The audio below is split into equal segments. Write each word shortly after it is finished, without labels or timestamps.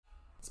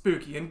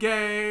Spooky and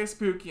gay,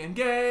 spooky and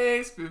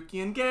gay, spooky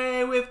and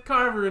gay with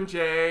Carver and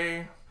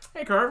Jay.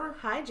 Hey, Carver.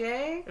 Hi,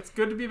 Jay. It's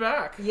good to be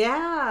back.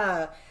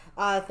 Yeah.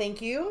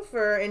 Thank you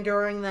for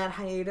enduring that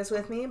hiatus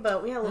with me,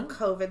 but we had a little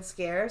COVID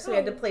scare, so we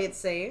had to play it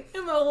safe.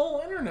 And the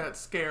whole internet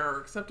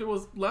scare, except it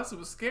was less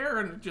of a scare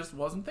and it just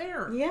wasn't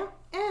there. Yeah,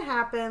 it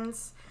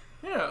happens.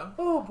 Yeah.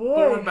 Oh, boy.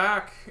 But we're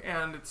back,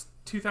 and it's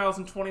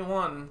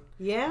 2021.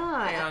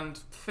 Yeah. And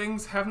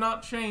things have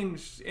not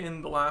changed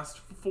in the last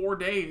 4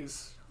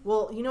 days.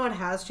 Well, you know what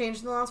has changed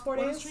in the last 4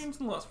 days? What has changed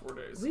in the last 4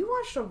 days? We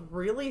watched a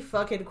really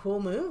fucking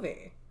cool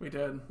movie. We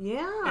did.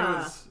 Yeah. It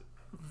was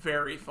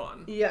very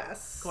fun.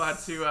 Yes. Glad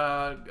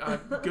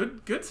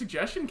to, good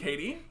suggestion,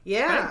 Katie.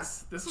 Yeah.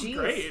 Thanks. This was Jeez.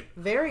 great.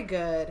 Very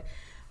good.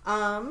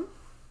 Yeah.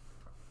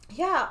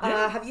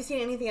 Have you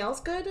seen anything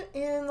else good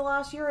in the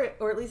last year,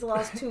 or at least the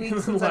last 2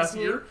 weeks since last I've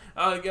seen year?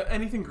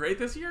 Anything great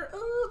this year?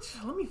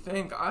 Let me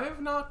think. I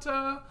have not.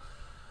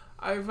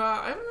 I haven't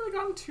really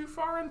gotten too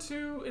far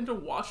into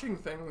watching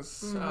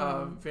things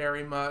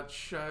very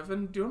much. I've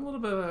been doing a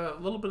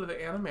little bit of the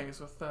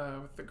animes with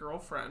the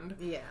girlfriend.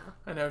 Yeah.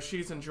 I know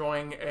she's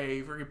enjoying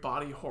a very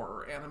body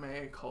horror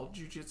anime called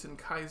Jujutsu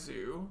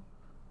Kaisen.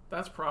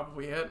 That's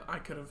probably it. I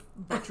could have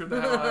butchered the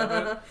hell out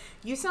of it.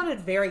 You sounded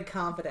very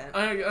confident.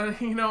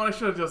 I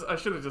should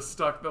have just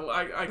stuck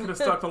I could have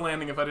stuck the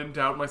landing if I didn't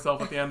doubt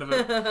myself at the end of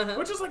it,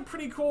 which is like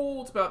pretty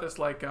cool. It's about this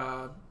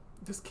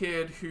this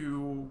kid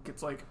who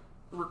gets like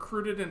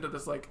recruited into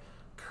this like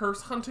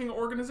curse hunting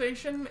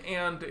organization,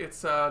 and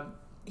it's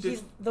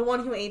he's the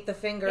one who ate the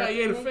finger. Yeah,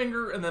 he ate a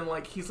finger, and then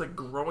like he's like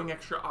growing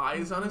extra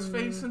eyes on his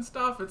face and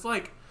stuff. It's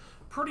like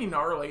pretty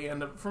gnarly,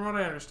 and from what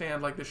I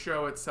understand, like the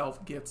show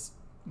itself gets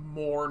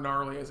more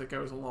gnarly as it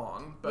goes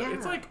along, but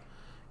it's like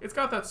it's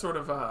got that sort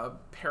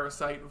of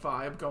Parasite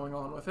vibe going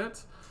on with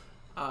it.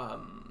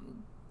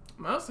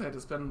 Mostly I've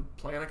just been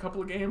playing a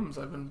couple of games.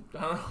 I've been, I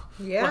don't know.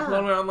 Yeah. A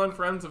lot of my online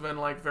friends have been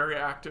like very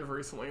active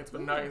recently. It's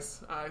been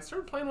nice. I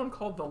started playing one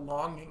called The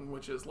Longing,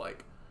 which is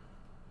like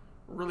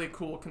really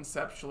cool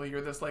conceptually.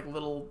 You're this like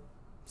little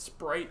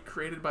sprite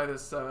created by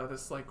this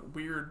like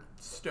weird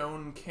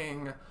stone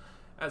king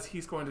as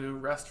he's going to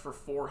rest for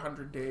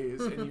 400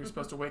 days, and you're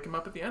supposed to wake him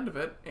up at the end of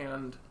it,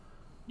 and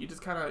you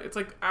just kind of, it's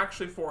like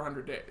actually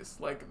 400 days.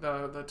 Like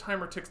the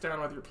timer ticks down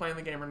whether you're playing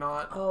the game or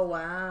not. Oh,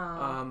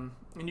 wow.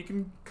 And you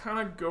can kind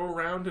of go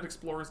around and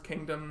explore his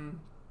kingdom.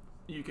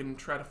 You can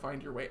try to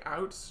find your way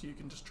out. You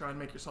can just try and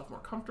make yourself more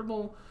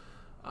comfortable.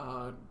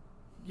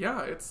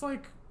 Yeah, it's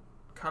like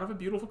kind of a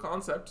beautiful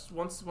concept.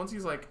 Once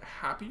he's like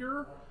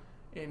happier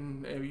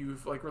and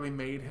you've like really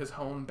made his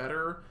home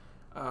better,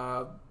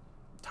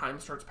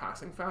 time starts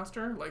passing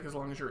faster, like as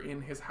long as you're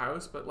in his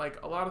house. But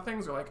like a lot of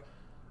things are like,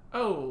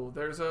 oh,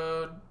 there's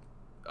a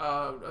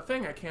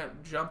thing I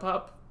can't jump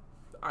up.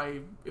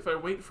 If I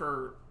wait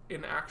for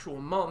an actual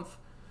month,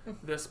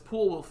 this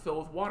pool will fill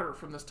with water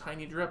from this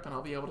tiny drip, and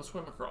I'll be able to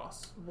swim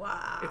across.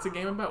 Wow. It's a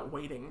game about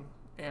waiting,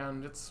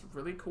 and it's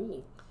really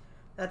cool.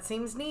 That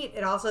seems neat.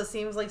 It also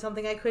seems like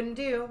something I couldn't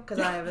do because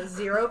I have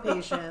zero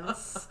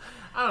patience.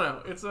 I don't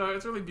know. It's a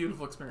really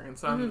beautiful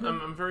experience.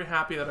 I'm very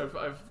happy that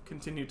I've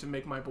continued to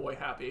make my boy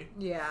happy.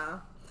 Yeah.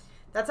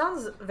 That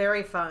sounds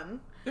very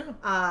fun. Yeah.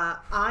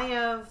 I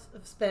have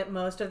spent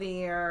most of the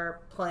year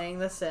playing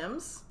The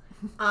Sims.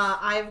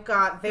 I've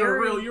got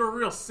You're a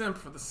real simp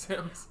for The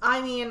Sims.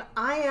 I mean,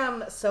 I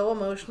am so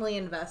emotionally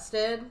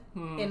invested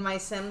in my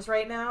Sims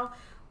right now.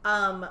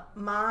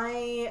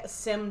 My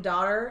Sim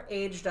daughter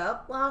aged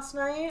up last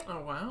night. Oh,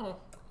 wow.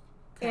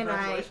 And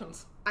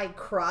Congratulations. I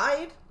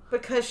cried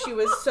because she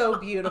was so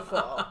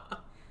beautiful.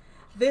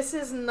 This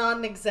is not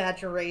an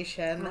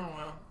exaggeration.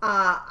 Oh,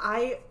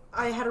 wow.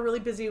 I had a really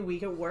busy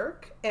week at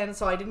work, and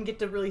so I didn't get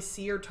to really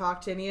see or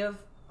talk to any of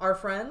our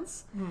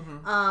friends.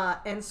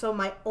 And so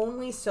my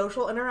only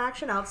social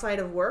interaction outside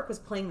of work was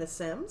playing The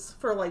Sims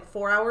for like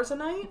 4 hours a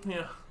night.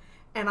 Yeah.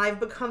 And I've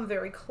become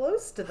very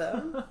close to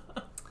them.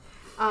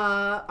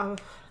 I've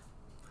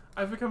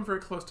become very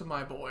close to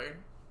my boy,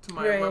 to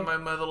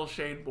my little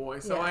shade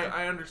boy. So Yeah.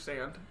 I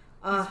understand.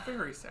 He's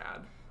very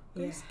sad.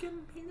 But I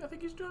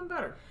think he's doing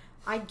better.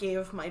 I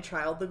gave my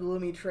child the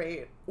gloomy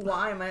trait.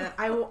 Why am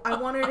I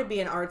want her to be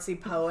an artsy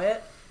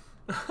poet.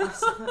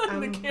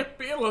 They can't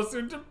be unless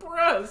they're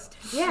depressed.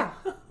 Yeah.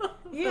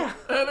 Yeah.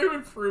 I think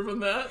we've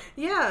proven that.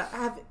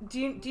 Yeah. Do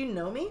you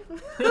know me?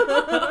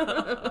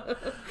 The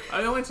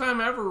only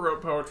time I ever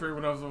wrote poetry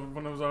when I was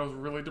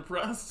really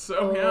depressed.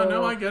 So yeah,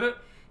 no, I get it.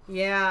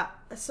 Yeah.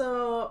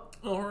 So.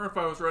 Or if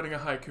I was writing a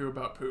haiku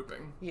about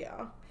pooping.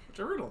 Yeah. Which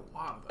I read a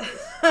lot of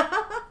those.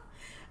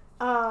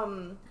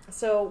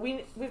 So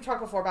we've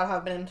talked before about how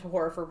I've been into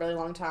horror for a really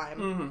long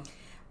time.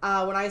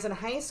 When I was in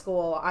high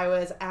school, I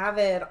was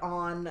avid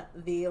on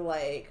the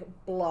like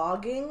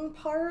blogging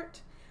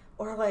part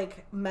or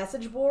like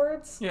message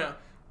boards. Yeah.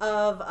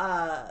 Of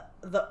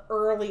the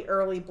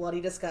early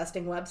Bloody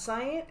Disgusting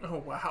website.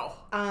 Oh wow.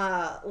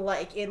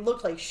 Like it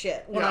looked like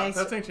shit.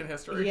 That's ancient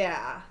history.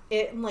 Yeah.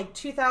 In like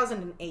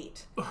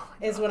 2008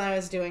 is when I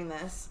was doing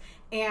this.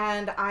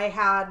 And I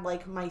had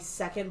like my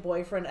second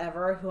boyfriend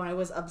ever who I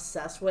was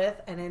obsessed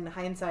with, and in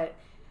hindsight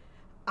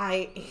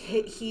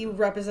he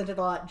represented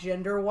a lot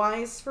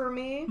gender-wise for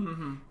me.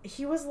 Mm-hmm.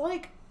 He was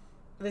like,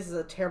 this is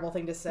a terrible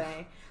thing to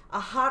say, a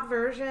hot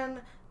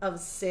version of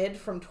Sid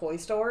from Toy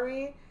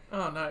Story.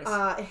 Oh,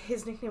 nice.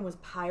 His nickname was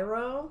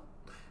Pyro.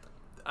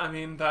 I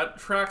mean, that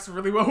tracks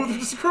really well with the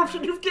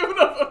description you've given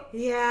of him.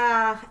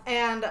 Yeah,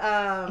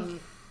 and,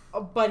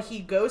 but he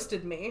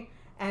ghosted me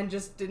and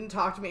just didn't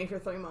talk to me for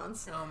 3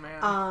 months. Oh,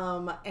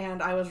 man.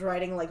 And I was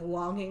writing, like,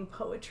 longing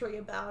poetry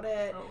about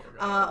it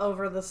Oh,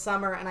 over the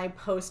summer, and I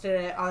posted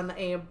it on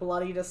a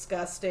bloody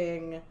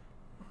disgusting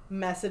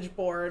message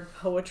board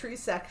poetry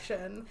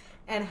section,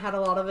 and had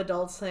a lot of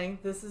adults saying,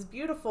 this is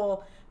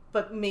beautiful,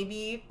 but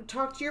maybe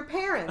talk to your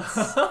parents.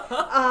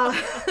 Oh,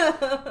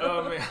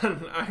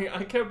 man.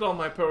 I kept all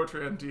my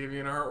poetry on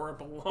DeviantArt where it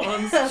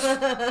belongs.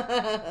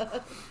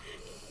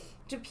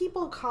 Do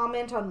people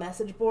comment on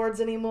message boards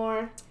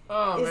anymore?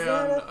 Oh, Is man.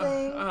 that a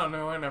thing? I don't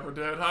know. I never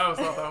did. I always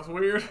thought that was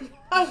weird.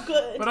 Oh,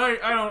 good. But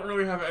I don't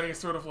really have any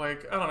sort of,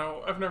 like, I don't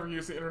know. I've never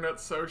used the internet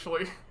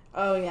socially.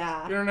 Oh,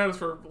 yeah. The internet is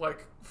for,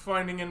 like,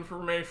 finding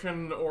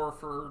information or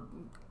for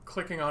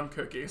clicking on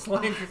cookies.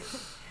 Like...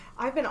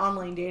 I've been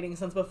online dating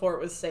since before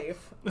it was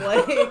safe.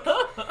 Like,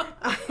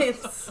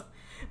 it's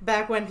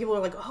back when people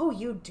were like, "Oh,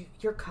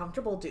 you're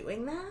comfortable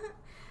doing that?"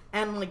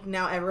 And like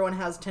now everyone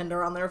has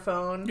Tinder on their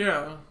phone.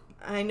 Yeah.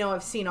 I know.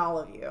 I've seen all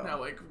of you. Now,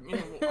 like,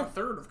 a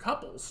third of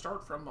couples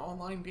start from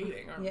online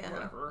dating or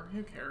whatever.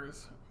 Who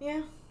cares?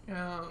 Yeah.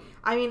 Yeah.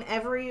 I mean,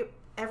 every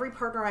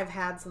partner I've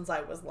had since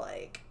I was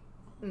like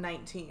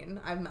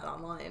 19, I've met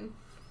online.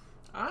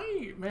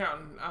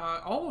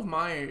 All of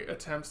my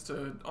attempts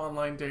to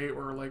online date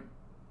were like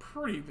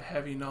pretty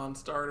heavy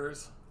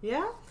non-starters.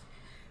 Yeah?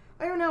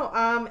 I don't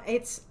know.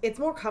 It's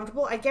more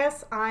comfortable. I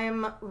guess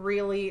I'm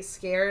really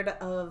scared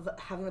of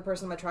having the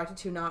person I'm attracted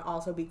to not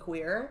also be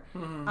queer.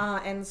 Mm-hmm.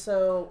 And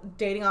so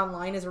dating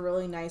online is a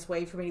really nice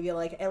way for me to be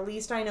like, at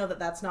least I know that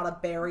that's not a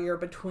barrier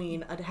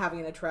between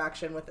having an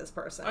attraction with this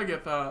person. I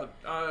get that.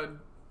 I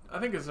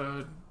think as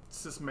a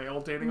cis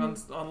male dating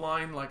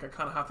online, like I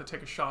kind of have to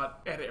take a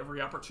shot at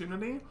every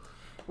opportunity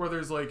where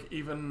there's like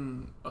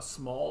even a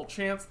small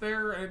chance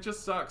there, and it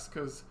just sucks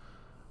because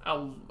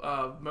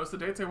most of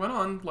the dates I went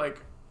on,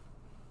 like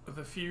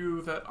the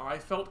few that I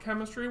felt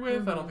chemistry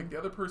with, I don't think the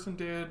other person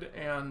did,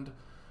 and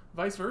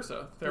vice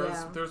versa.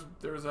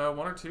 There's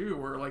one or two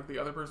where like the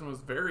other person was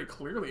very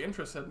clearly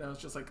interested, and I was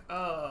just like,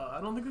 I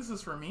don't think this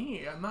is for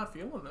me. I'm not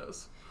feeling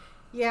this.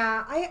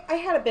 Yeah, I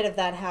had a bit of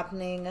that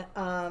happening,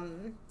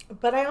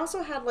 but I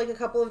also had like a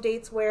couple of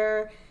dates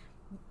where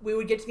we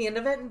would get to the end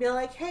of it and be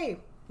like, hey,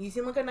 you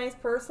seem like a nice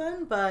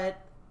person,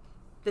 but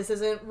this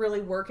isn't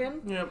really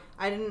working. Yep.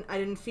 I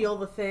didn't feel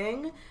the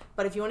thing,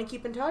 but if you want to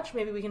keep in touch,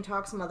 maybe we can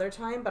talk some other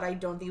time, but I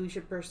don't think we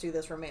should pursue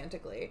this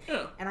romantically.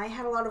 Yeah. And I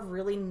had a lot of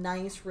really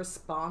nice,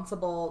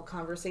 responsible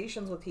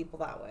conversations with people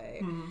that way.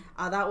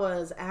 Mm-hmm. That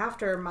was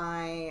after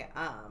my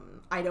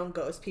I don't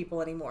ghost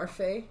people anymore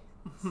phase.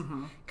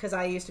 Because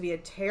I used to be a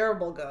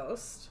terrible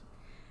ghost.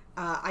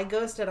 I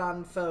ghosted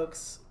on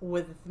folks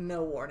with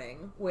no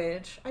warning,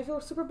 which I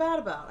feel super bad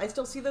about. I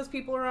still see those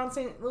people around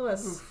St.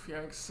 Louis. Oof,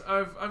 yikes.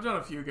 I've done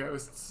a few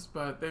ghosts,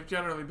 but they've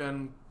generally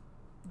been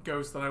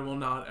ghosts that I will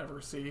not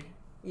ever see.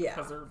 Yeah.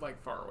 Because they're,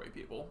 like, faraway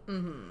people.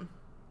 Mm-hmm.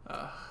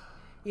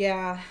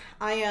 Yeah.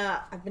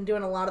 I've been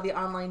doing a lot of the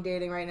online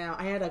dating right now.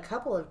 I had a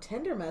couple of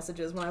Tinder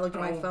messages when I looked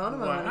at my phone a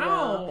moment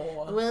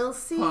ago. We'll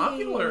see.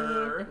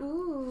 Popular.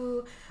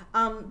 Ooh.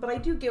 But I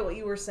do get what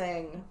you were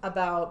saying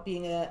about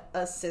being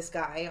a cis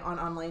guy on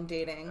online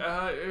dating.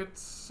 It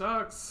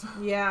sucks.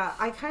 Yeah,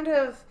 I kind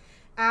of,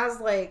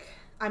 as like,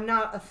 I'm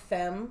not a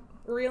femme,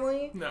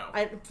 really. No.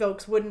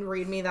 Folks wouldn't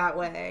read me that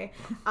way.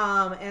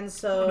 And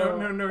so...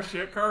 No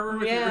shit, Carver,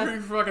 with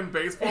your fucking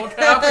baseball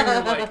cap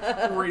and your,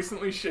 like,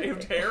 recently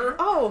shaved hair.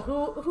 Oh,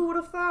 who would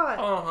have thought?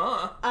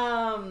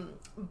 Uh-huh.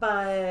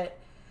 But...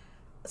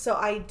 So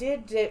I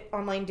did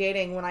online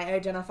dating when I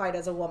identified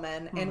as a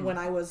woman and when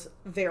I was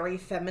very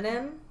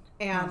feminine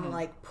and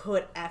like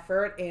put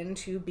effort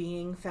into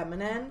being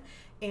feminine,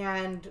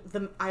 and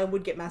I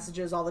would get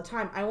messages all the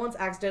time. I once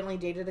accidentally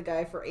dated a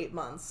guy for 8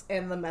 months,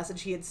 and the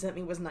message he had sent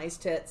me was nice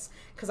tits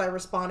because I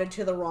responded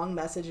to the wrong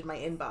message in my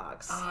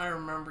inbox. I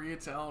remember you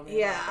telling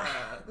me about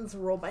that. It's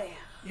real bad.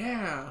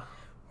 Yeah.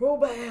 Real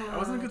bad. That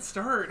wasn't a good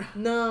start.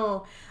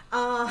 No.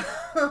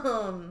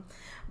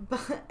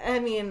 But, I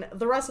mean,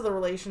 the rest of the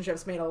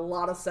relationships made a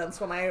lot of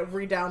sense when I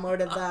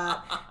re-downloaded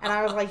that. And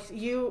I was like,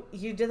 you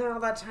did that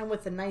all that time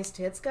with the nice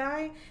tits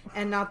guy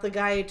and not the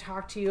guy who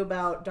talked to you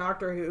about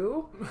Doctor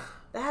Who?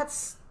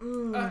 That's...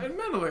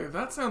 Admittedly,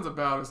 that sounds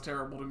about as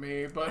terrible to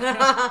me, but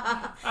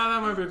that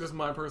might be just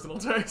my personal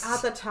taste.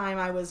 At the time,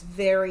 I was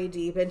very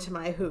deep into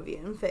my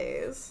Whovian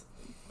phase.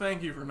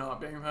 Thank you for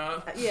not being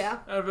that. Yeah.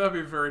 That'd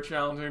be very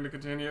challenging to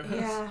continue this.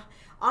 Yeah.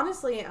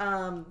 Honestly,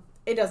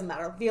 it doesn't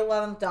matter. The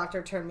 11th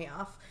Doctor turned me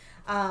off.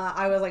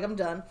 I was like, I'm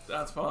done.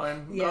 That's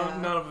fine. Yeah.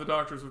 None of the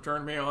doctors have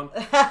turned me on.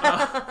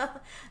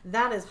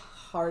 That is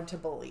hard to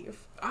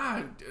believe.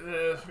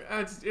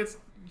 It's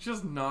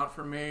just not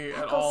for me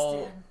at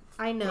all.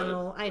 I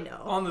know.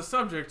 On the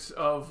subject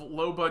of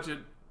low-budget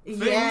things,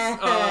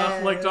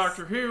 Yes. like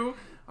Doctor Who.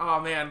 Oh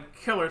man,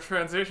 killer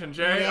transition,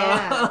 Jay.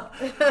 Yeah.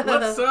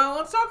 Let's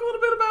talk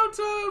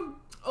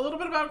a little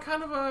bit about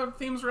kind of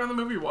themes around the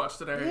movie we watched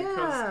today.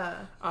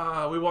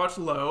 Yeah. We watched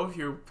Low. If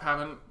you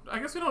haven't, I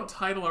guess we don't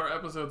title our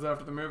episodes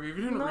after the movie. If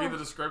you didn't read the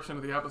description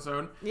of the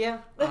episode, Yeah.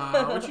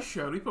 which you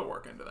should, we put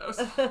work into those.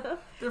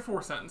 They're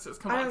 4 sentences.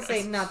 Come on, I would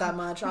guys. say not that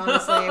much,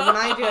 honestly. When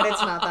I do it,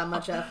 it's not that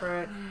much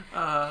effort.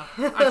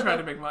 I tried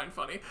to make mine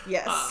funny.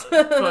 Yes.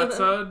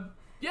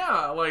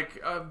 Yeah,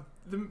 like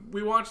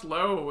we watched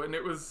Low, and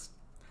it was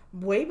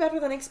way better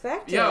than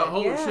expected. yeah,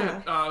 holy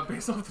shit.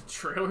 Based off the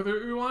trailer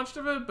that we watched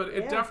of it, but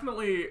it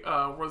definitely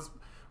was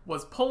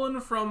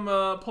pulling from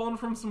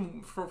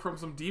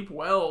some deep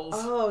wells.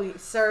 Oh,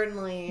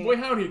 certainly. Boy,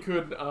 howdy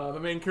could the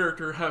main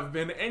character have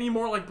been any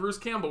more like Bruce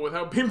Campbell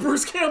without being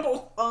Bruce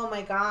Campbell? Oh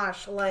my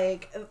gosh!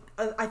 Like,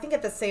 I think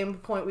at the same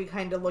point we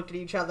kind of looked at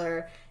each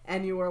other,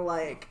 and you were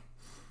like,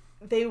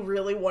 "They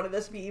really wanted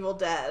this to be Evil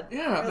Dead."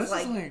 Yeah,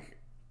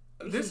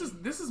 this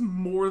is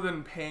more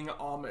than paying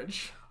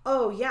homage.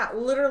 Oh yeah,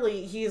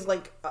 literally, he's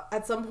like,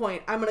 at some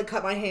point, I'm gonna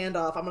cut my hand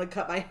off. I'm gonna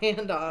cut my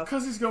hand off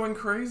because he's going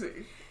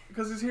crazy.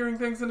 Because he's hearing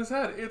things in his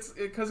head. It's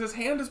because his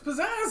hand is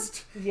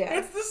possessed. Yeah,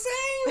 it's the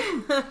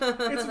same.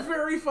 It's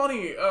very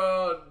funny.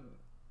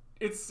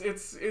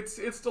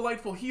 It's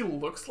delightful. He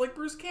looks like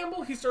Bruce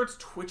Campbell. He starts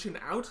twitching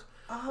out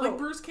like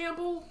Bruce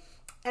Campbell.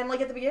 And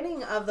like at the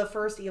beginning of the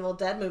first Evil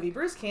Dead movie,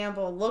 Bruce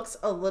Campbell looks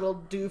a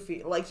little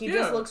doofy. Like he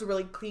just looks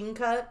really clean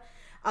cut.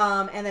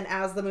 And then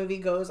as the movie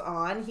goes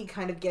on, he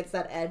kind of gets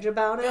that edge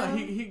about him.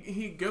 Yeah,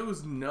 he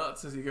goes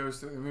nuts as he goes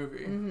through the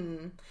movie.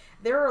 Mm-hmm.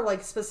 There are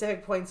like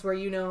specific points where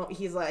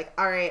he's like,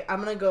 all right,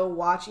 I'm going to go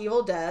watch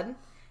Evil Dead,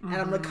 and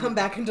I'm going to come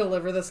back and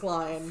deliver this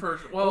line.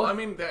 Well, I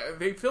mean,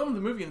 they filmed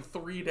the movie in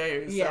 3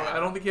 days, so I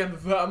don't think he had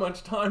that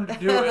much time to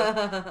do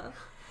it.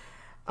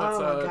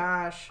 Oh my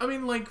gosh. I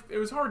mean, like, it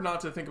was hard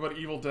not to think about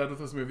Evil Dead with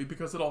this movie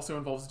because it also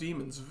involves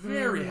demons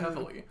very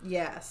heavily.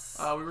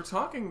 Yes. We were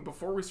talking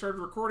before we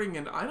started recording,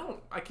 and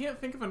I can't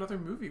think of another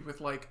movie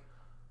with a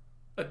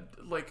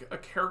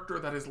character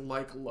that is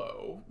like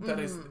Low, that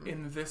is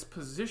in this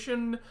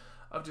position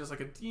of just like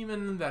a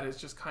demon that is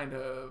just kind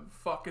of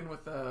fucking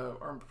with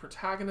our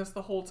protagonist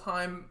the whole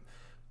time,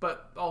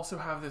 but also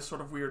have this sort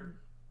of weird,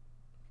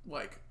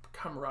 like,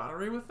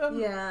 camaraderie with them.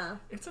 Yeah.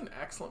 It's an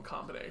excellent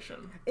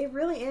combination. It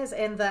really is.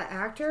 And the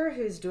actor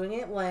who's doing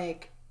it,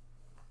 like,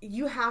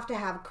 you have to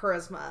have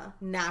charisma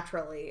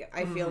naturally,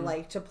 I feel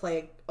like, to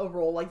play a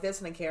role like this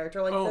and a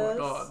character like this. Oh my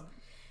god.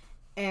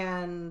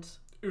 And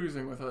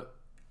oozing with it.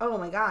 Oh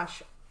my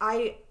gosh.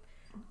 I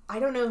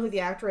don't know who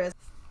the actor is.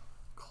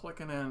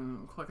 Clicking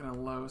in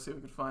Low, see if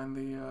we could find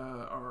the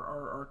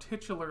our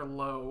titular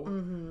Low.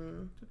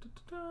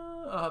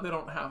 They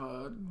don't have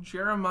a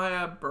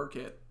Jeremiah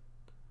Burkett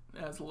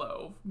as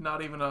Low.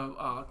 Not even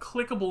a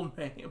clickable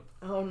name.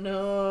 Oh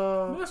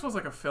no. This was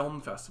like a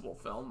film festival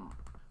film.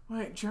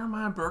 Wait,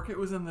 Jeremiah Burkett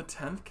was in The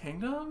 10th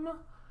Kingdom?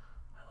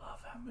 I love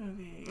that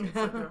movie. It's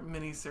like a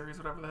mini-series,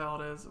 whatever the hell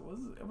it is.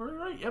 We're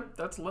right. Yep,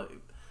 that's Low.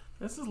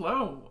 This is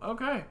Low.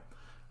 Okay.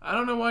 I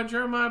don't know why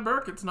Jeremiah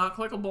Burkett's not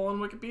clickable on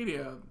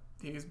Wikipedia.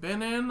 He's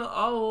been in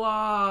a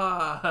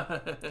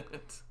lot.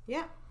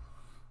 Yeah.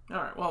 All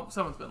right. Well,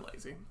 someone's been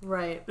lazy.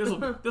 Right. This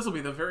will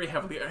be the very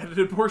heavily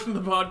edited portion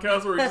of the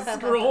podcast where we just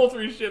scroll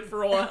through shit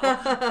for a while.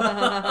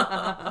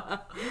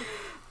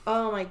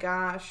 Oh my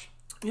gosh.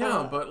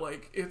 Yeah, but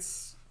like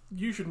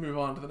you should move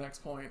on to the next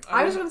point.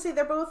 I was going to say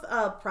they're both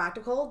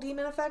practical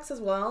demon effects as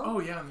well. Oh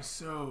yeah, they're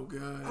so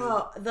good.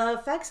 The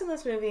effects in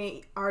this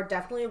movie are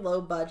definitely low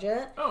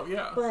budget. Oh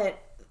yeah.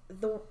 But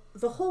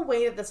the whole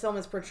way that this film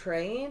is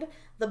portrayed,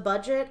 the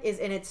budget is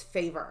in its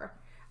favor.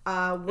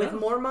 With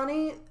more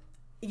money,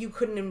 you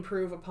couldn't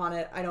improve upon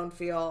it, I don't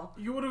feel.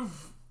 You would have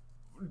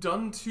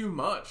done too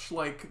much.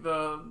 Like,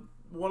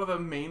 one of the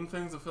main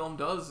things the film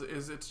does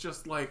is it's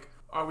just like,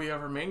 we have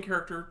our main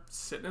character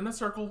sitting in a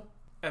circle,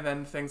 and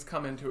then things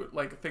come into it.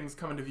 Like, things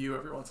come into view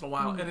every once in a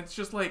while. And it's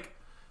just like,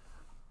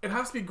 it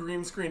has to be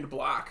green screened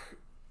black.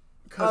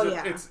 Because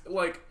it's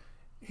like,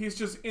 he's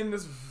just in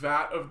this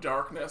vat of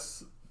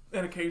darkness,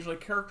 and occasionally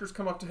characters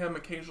come up to him,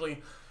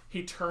 occasionally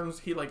he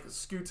like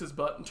scoots his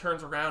butt and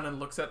turns around and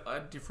looks at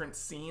a different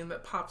scene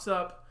that pops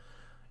up.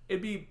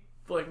 It'd be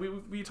like,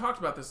 we talked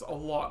about this a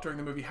lot during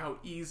the movie, how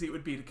easy it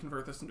would be to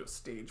convert this into a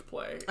stage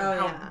play, and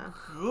how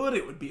good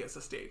it would be as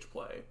a stage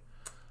play.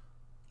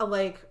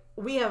 Like,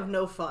 we have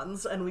no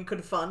funds, and we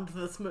could fund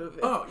this movie.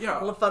 Oh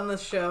yeah, we'll fund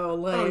this show.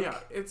 Like, oh yeah,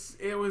 it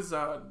was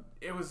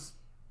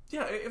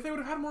yeah. If they would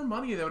have had more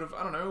money, they would have,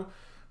 I don't know,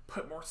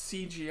 put more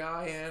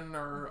CGI in,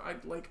 or I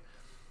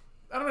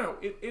don't know.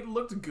 It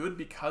looked good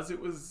because they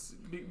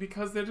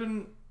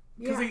didn't.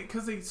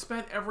 Because they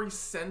spent every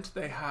cent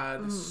they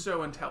had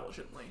so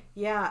intelligently.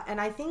 Yeah, and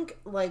I think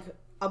like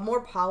a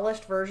more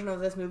polished version of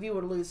this movie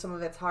would lose some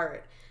of its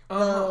heart.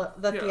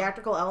 The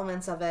theatrical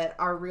elements of it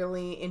are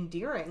really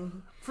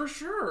endearing. For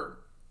sure.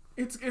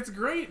 It's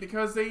great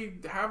because they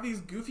have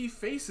these goofy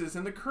faces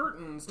in the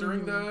curtains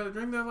during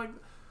the like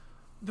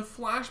the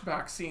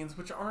flashback scenes,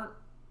 which aren't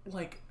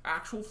like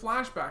actual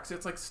flashbacks.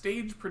 It's like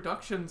stage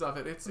productions of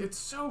it. It's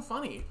so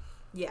funny.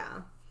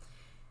 Yeah.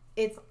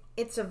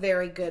 It's a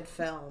very good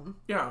film.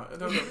 Yeah,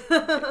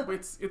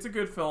 it's a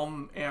good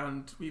film,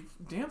 and we've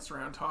danced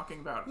around talking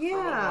about it.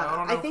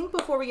 Yeah, I think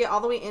before we get all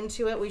the way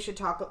into it, we should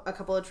talk a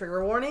couple of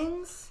trigger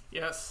warnings.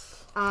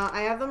 Yes.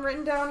 I have them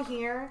written down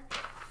here.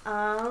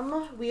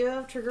 We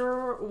have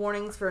trigger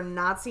warnings for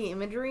Nazi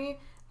imagery,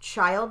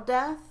 child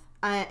death,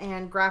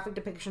 and graphic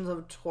depictions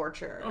of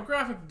torture. Oh,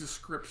 graphic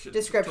descriptions.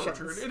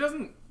 Descriptions. It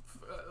doesn't.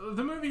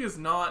 The movie is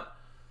not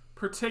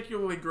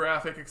particularly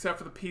graphic, except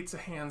for the pizza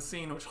hand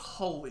scene, which,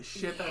 holy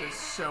shit, that is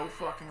so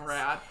fucking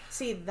rad.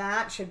 See,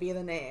 that should be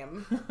the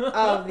name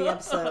of the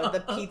episode, the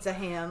pizza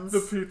hands.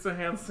 The pizza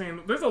hand scene.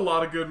 There's a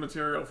lot of good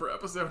material for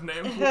episode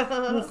names.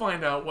 We'll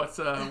find out what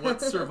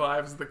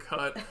survives the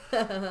cut.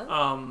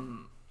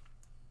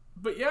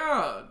 But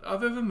yeah,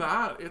 other than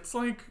that, it's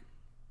like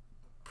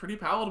pretty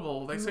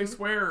palatable. They say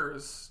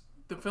swears.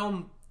 The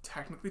film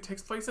technically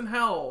takes place in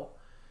hell,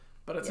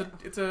 but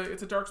it's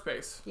a dark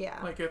space. Yeah,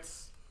 like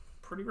it's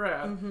pretty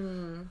rad.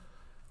 Do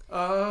you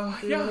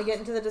want to get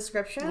into the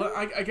description? Well,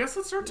 I guess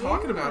let's start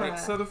talking about it.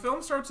 So the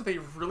film starts with a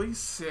really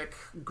sick,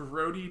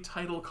 grody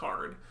title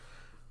card.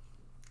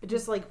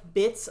 Just like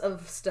bits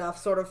of stuff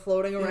sort of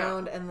floating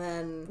around, and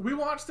then... We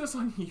watched this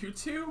on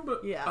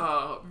YouTube.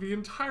 Yeah. The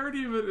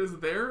entirety of it is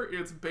there.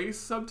 Its base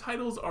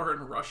subtitles are in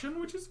Russian,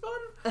 which is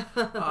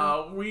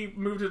fun. We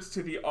moved it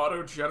to the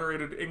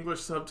auto-generated English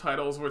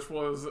subtitles, which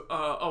was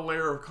a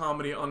layer of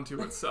comedy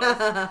unto itself.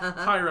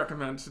 Highly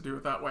recommend to do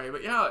it that way.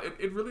 But yeah,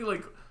 it really,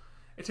 like...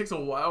 It takes a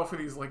while for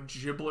these, like,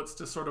 giblets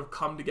to sort of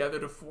come together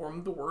to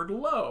form the word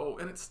low,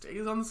 and it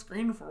stays on the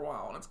screen for a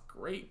while, and it's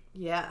great.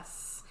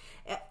 Yes.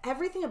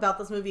 Everything about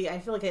this movie, I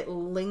feel like it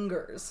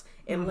lingers.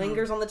 It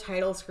lingers on the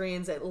title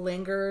screens. It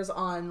lingers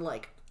on,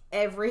 like,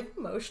 every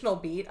emotional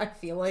beat, I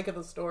feel like, of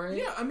the story.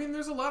 Yeah, I mean,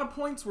 there's a lot of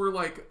points where,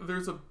 like,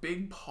 there's a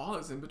big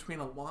pause in between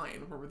a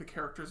line where the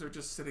characters are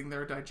just sitting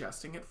there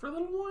digesting it for a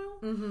little while.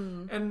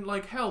 Mm-hmm. And,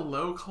 like, hell,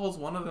 Lowe calls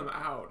one of them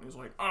out, and he's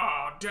like,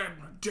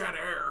 dead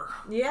air.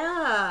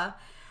 Yeah.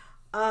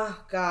 Oh,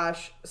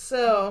 gosh.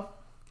 So,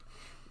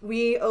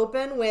 we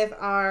open with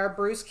our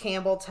Bruce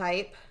Campbell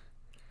type,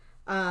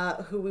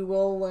 who we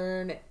will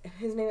learn,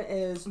 his name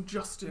is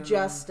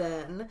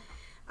Justin.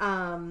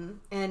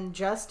 And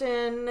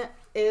Justin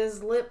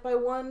is lit by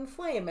one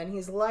flame, and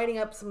he's lighting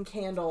up some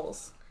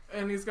candles.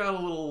 And he's got a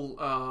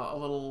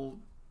little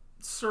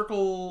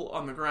circle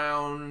on the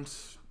ground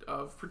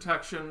of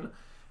protection,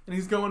 and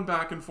he's going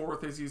back and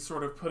forth as he's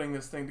sort of putting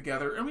this thing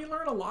together. And we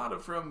learn a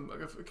lot from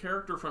a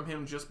character from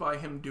him just by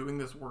him doing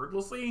this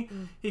wordlessly.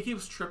 He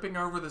keeps tripping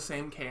over the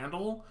same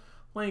candle.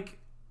 Like,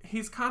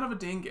 he's kind of a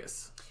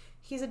dingus.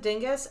 He's a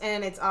dingus,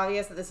 and it's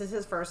obvious that this is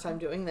his first time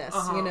doing this,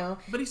 you know?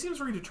 But he seems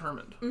very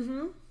determined.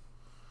 Mm-hmm.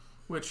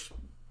 Which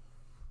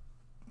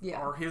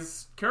are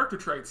his character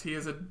traits. He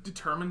is a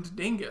determined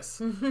dingus.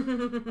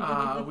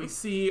 We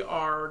see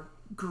our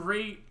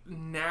great,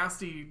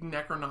 nasty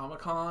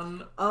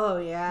Necronomicon. Oh,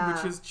 yeah.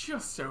 Which is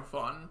just so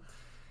fun.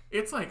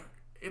 It's like...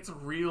 It's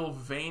real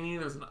veiny.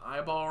 There's an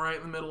eyeball right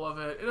in the middle of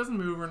it. It doesn't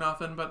move or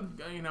nothing, but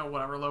you know,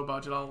 whatever. Low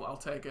budget, I'll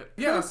take it.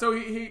 Yeah. So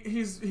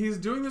he's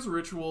doing this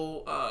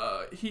ritual.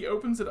 He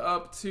opens it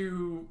up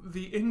to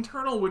the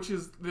internal, which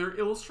is they're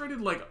illustrated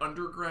like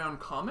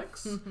underground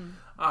comics. Mm-hmm.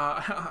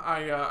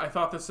 I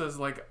thought this as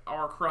like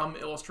R. Crumb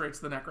illustrates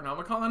the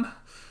Necronomicon.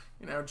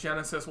 You know,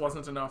 Genesis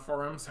wasn't enough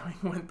for him, so he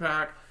went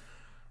back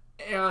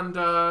and.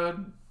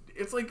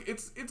 It's like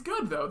it's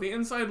good though. The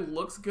inside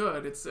looks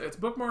good. It's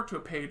bookmarked to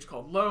a page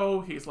called Low.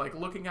 He's like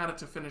looking at it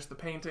to finish the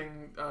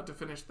painting, to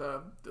finish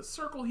the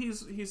circle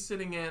he's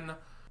sitting in,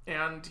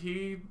 and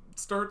he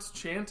starts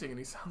chanting, and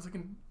he sounds like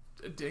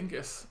a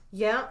dingus.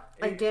 Yeah.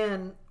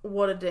 Again,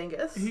 what a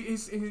dingus.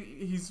 He's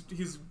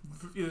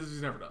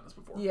never done this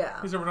before.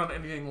 Yeah. He's never done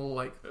anything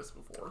like this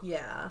before.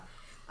 Yeah.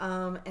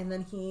 And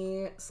then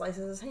he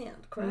slices his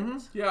hand. Correct.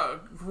 Mm-hmm. Yeah.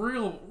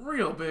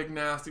 Real big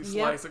nasty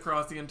slice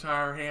across the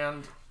entire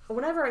hand.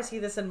 Whenever I see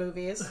this in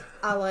movies,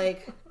 I've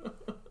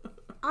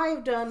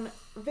done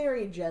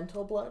very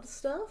gentle blood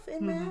stuff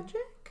in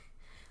magic.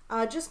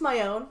 Just my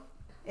own,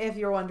 if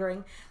you're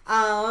wondering.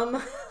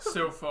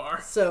 So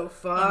far.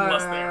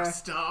 Unless they're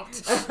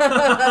stopped.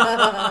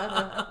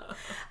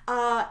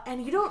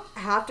 And you don't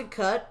have to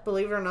cut,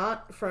 believe it or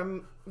not,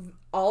 from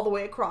all the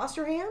way across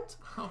your hand.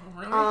 Oh,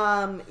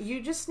 really? You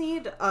just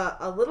need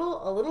a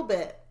little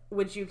bit,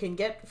 which you can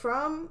get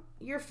from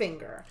your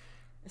finger.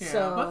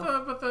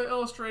 Yeah, but the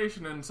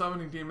illustration in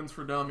Summoning Demons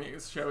for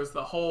Dummies shows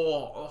the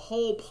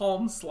whole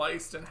palm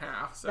sliced in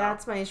half. So.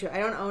 That's my issue. I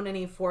don't own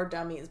any For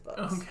Dummies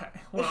books. Okay,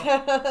 well,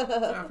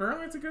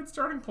 apparently it's a good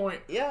starting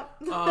point. Yeah.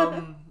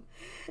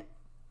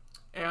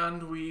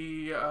 And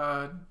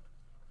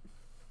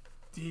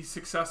he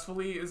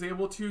successfully is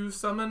able to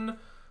summon,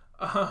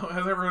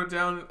 as I wrote it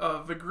down,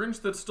 the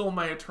Grinch that stole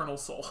my eternal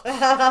soul.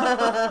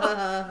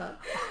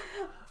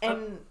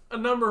 And a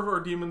number of our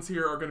demons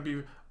here are going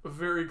to be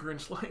very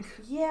Grinch-like.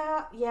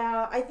 Yeah.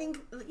 I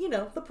think,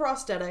 the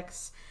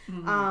prosthetics.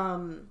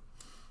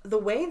 Mm-hmm. The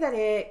way that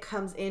it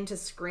comes into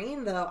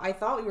screen, though, I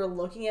thought we were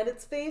looking at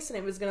its face and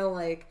it was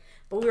gonna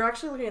but we were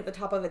actually looking at the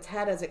top of its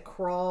head as it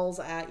crawls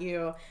at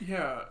you.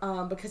 Yeah.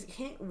 Because it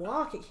can't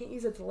walk, it can't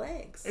use its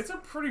legs. It's a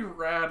pretty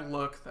rad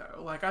look,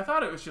 though. Like, I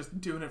thought it was just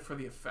doing it for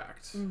the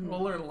effect. Mm-hmm.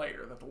 We'll learn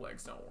later that the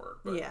legs don't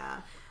work. But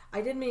yeah. I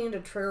did mean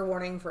a trigger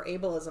warning for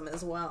ableism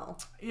as well.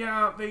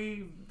 Yeah,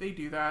 they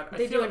do that.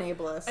 They do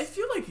enable us. I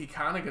feel like he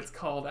kind of gets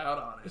called out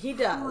on it. He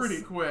does.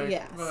 Pretty quick.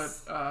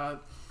 Yes. But,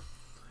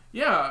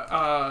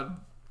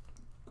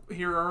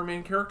 here are our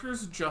main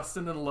characters,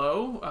 Justin and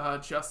Lo.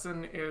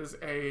 Justin is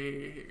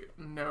a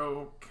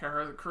no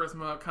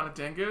charisma kind of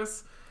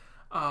dingus.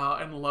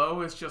 And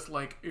Lo is just,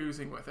 like,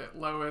 oozing with it.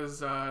 Lo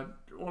is, one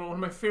of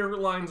my favorite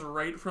lines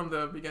right from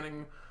the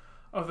beginning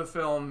of the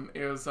film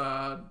is,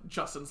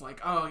 Justin's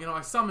like, oh,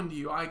 I summoned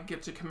you, I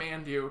get to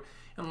command you.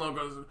 And Lo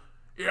goes,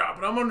 yeah,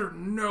 but I'm under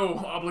no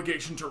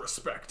obligation to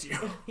respect you.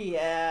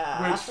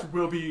 Yeah. Which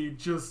will be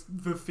just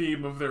the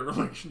theme of their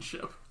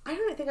relationship. I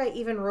don't think I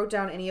even wrote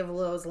down any of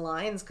Lo's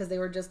lines because they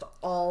were just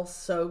all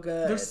so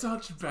good. They're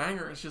such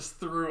bangers just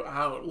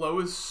throughout. Lo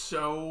is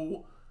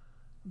so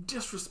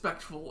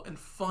disrespectful and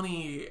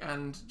funny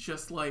and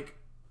just like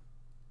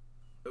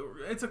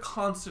it's a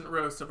constant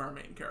roast of our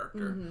main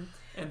character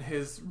and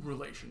his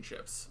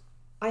relationships.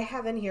 I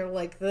have in here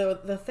like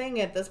the thing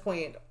at this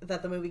point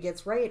that the movie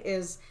gets right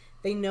is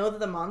they know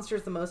that the monster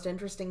is the most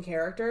interesting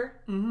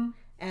character,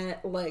 and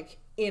like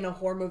in a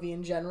horror movie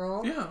in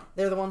general,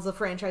 they're the ones the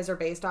franchise are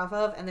based off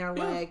of, and they're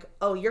like,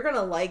 oh, you're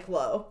gonna like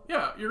Lo.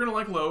 Yeah, you're gonna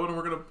like Lo, and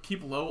we're gonna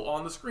keep Lo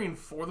on the screen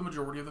for the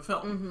majority of the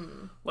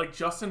film. Like,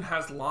 Justin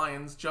has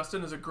lines.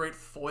 Justin is a great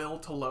foil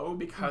to Lo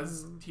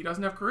because he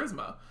doesn't have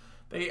charisma.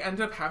 They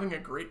end up having a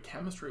great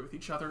chemistry with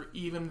each other,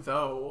 even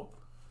though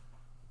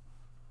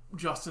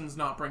Justin's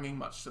not bringing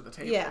much to the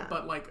table. Yeah.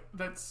 But, like,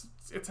 it's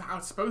how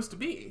it's supposed to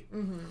be.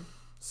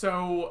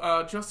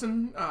 So,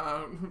 Justin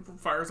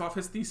fires off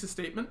his thesis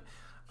statement.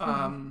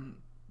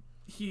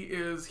 He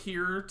is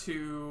here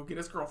to get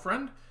his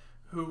girlfriend,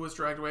 who was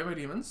dragged away by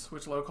demons,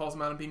 which Lo calls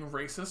him out on being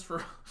racist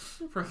for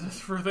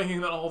thinking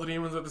that all the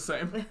demons are the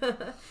same.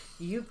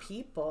 You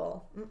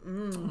people.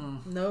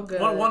 No good.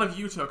 One of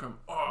you took him.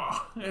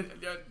 Oh,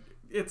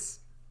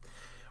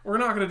 we're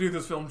not going to do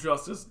this film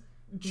justice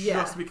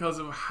just because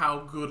of how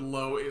good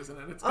Lo is in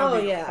it. It's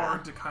going to be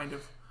hard to kind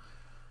of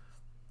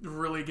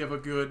really give a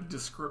good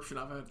description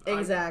of it.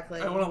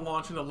 Exactly. I want to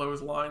launch into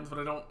Lo's lines, but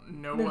I don't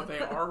know what they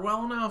are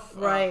well enough.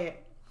 Right.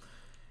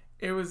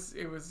 It was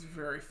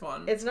very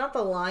fun. It's not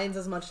the lines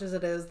as much as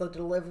it is the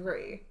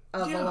delivery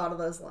of a lot of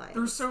those lines.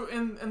 They're so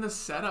and the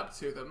setup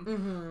to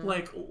them.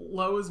 Like,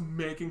 Lo is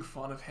making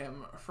fun of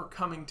him for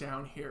coming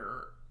down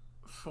here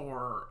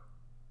for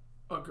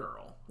a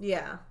girl.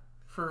 Yeah.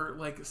 For,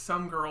 like,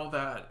 some girl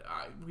that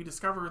we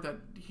discovered that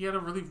he had a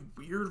really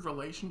weird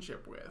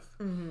relationship with.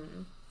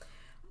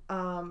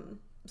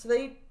 So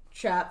they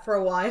chat for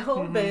a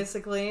while,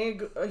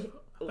 basically.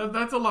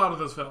 That's a lot of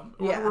this film.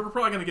 Yeah. We're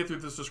probably going to get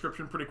through this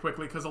description pretty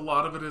quickly because a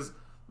lot of it is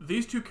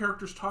these two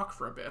characters talk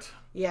for a bit.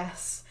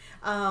 Yes.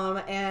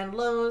 And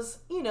Lo's,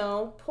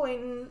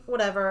 pointing,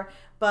 whatever.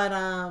 But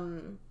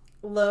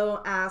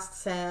Lo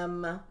asks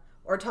him,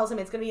 or tells him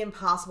it's going to be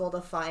impossible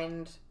to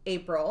find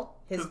April,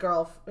 his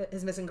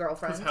missing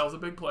girlfriend. Because hell's a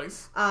big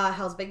place.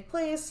 Hell's a big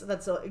place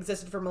that's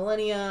existed for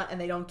millennia,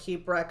 and they don't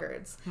keep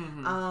records.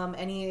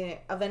 And he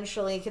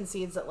eventually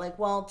concedes that, like,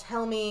 well,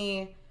 tell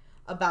me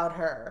about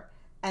her,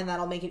 and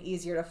that'll make it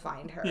easier to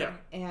find her. Yeah.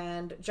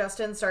 And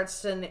Justin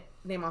starts to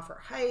name off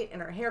her height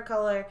and her hair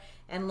color,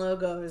 and Lo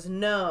goes,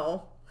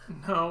 no.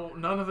 No,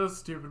 none of this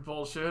stupid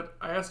bullshit.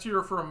 I asked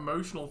you for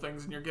emotional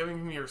things, and you're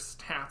giving me your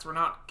stats. We're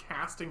not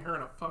casting her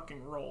in a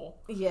fucking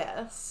role.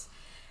 Yes.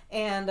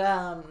 And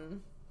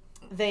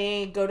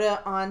they go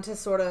on to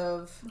sort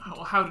of...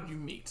 How did you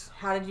meet?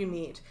 How did you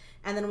meet?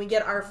 And then we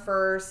get our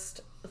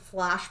first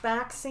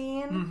flashback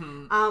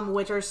scene,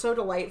 which are so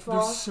delightful.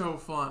 They're so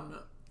fun.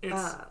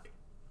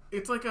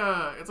 It's like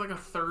a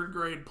third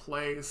grade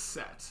play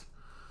set.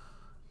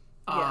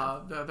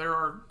 There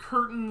are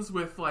curtains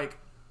with, like,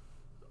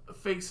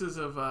 faces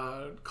of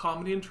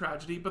comedy and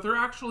tragedy, but they're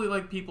actually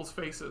like people's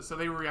faces, so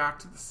they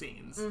react to the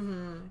scenes.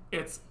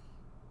 It's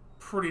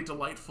pretty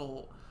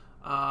delightful.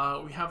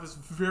 We have this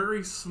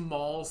very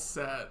small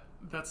set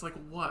that's like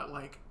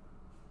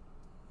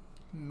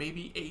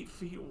maybe 8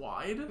 feet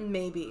wide,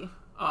 maybe,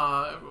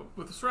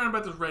 with surrounded by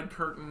this red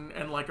curtain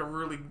and like a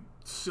really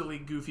silly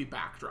goofy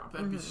backdrop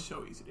that'd be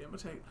so easy to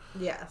imitate.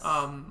 Yes.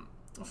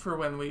 For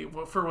when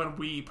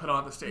we put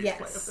on the stage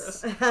play of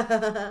this.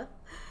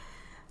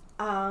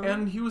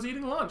 And he was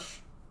eating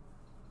lunch.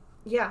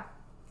 Yeah.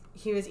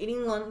 He was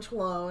eating lunch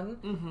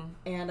alone.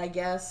 And I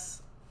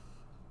guess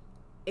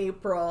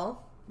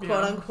April,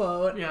 quote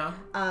unquote,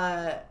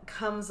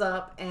 comes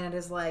up and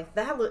is like,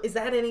 is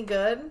that any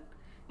good?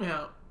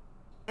 Yeah.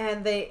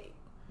 And they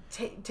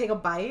take a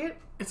bite.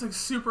 It's like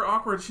super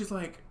awkward. She's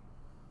like,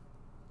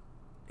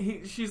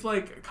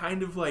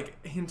 kind of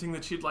like hinting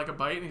that she'd like a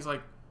bite, and he's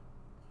like,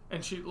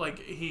 and she like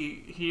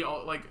he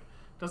like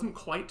doesn't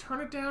quite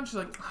turn it down. She's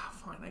like,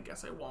 fine, I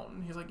guess I won't.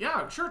 And he's like,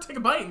 yeah, sure, take a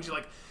bite. And she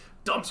like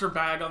dumps her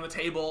bag on the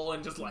table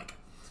and just like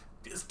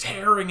is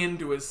tearing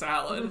into his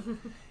salad.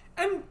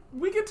 And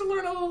we get to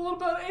learn a little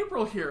about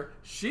April here.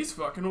 She's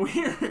fucking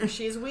weird.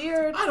 She's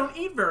weird. I don't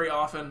eat very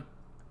often.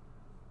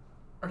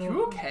 Are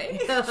you okay?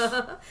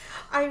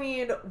 I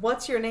mean,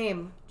 what's your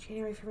name?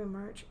 January, February,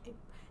 March,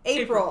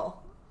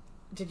 April.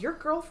 Did your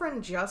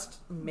girlfriend just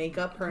make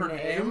up her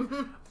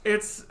name?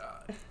 It's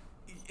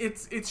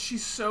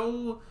she's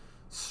so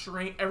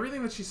strange.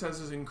 Everything that she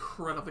says is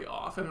incredibly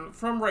off. And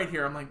from right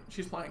here, I'm like,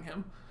 she's playing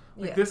him.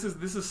 Like this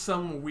is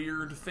some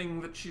weird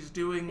thing that she's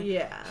doing.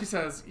 Yeah.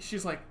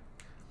 She's like,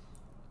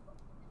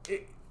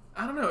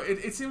 I don't know.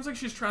 It seems like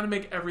she's trying to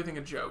make everything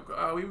a joke.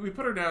 We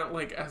put her down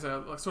like as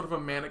a sort of a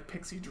manic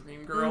pixie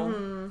dream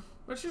girl,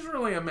 but she's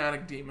really a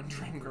manic demon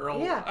dream girl.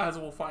 Yeah. As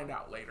we'll find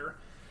out later.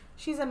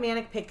 She's a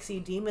manic pixie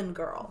demon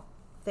girl.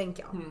 Thank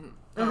you.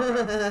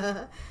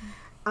 Okay.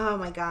 Oh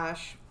my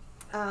gosh.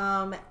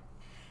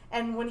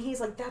 And when he's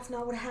like, that's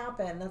not what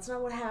happened. That's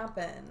not what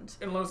happened.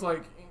 And Lo's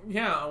like,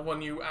 yeah,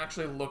 when you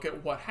actually look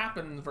at what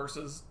happened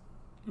versus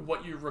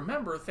what you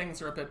remember,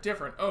 things are a bit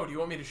different. Oh, do you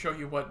want me to show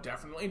you what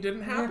definitely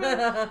didn't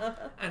happen?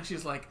 And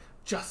she's like,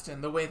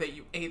 Justin, the way that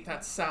you ate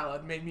that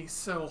salad made me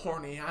so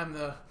horny. I'm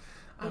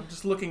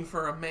just looking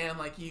for a man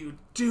like you.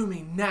 Do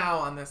me now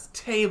on this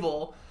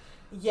table.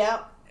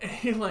 Yep. And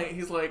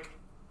he's like,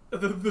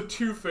 the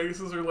two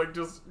faces are like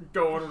just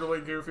going really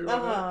goofy with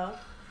it.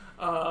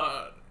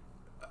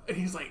 And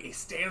he's like, he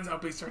stands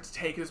up, he starts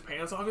taking his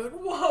pants off. He's like,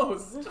 whoa,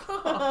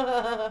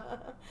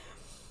 stop.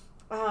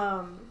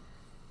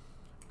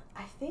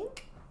 I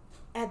think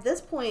at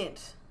this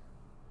point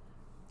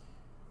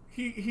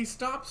he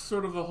stops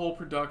sort of the whole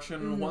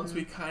production once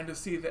we kind of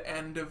see the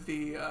end of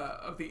the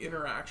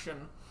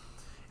interaction,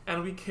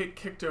 and we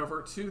kicked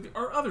over to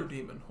our other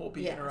demon we'll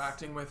be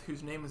interacting with,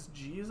 whose name is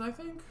Jeez, I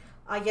think.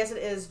 I guess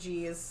it is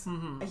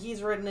Jeez.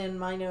 He's written in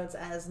my notes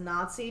as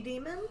Nazi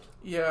demon.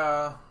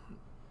 Yeah.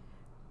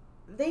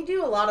 They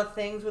do a lot of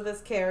things with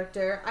this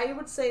character. I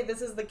would say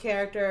this is the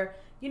character.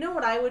 You know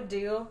what I would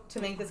do to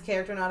make this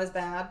character not as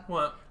bad?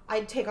 What?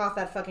 I'd take off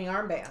that fucking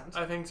armband.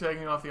 I think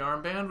taking off the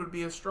armband would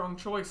be a strong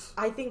choice.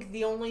 I think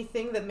the only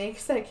thing that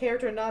makes that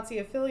character Nazi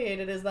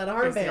affiliated is that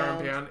armband. It's the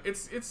armband.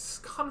 It's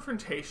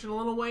confrontational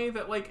in a way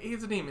that, like,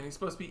 he's a demon. He's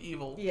supposed to be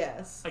evil.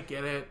 Yes. I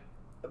get it.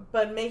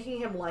 But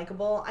making him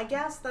likable, I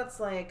guess that's,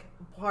 like,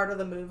 part of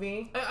the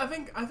movie. I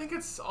think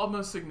it's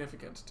almost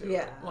significant, too.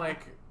 Yeah.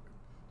 Like,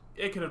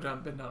 it could have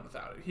been done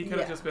without it. He could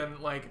have just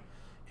been, like,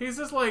 he's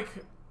this, like,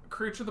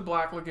 Creature of the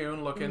Black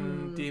Lagoon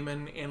looking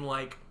demon in,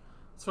 like,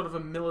 sort of a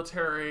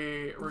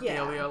military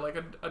regalia, like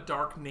a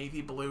dark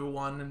navy blue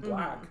one and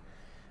black.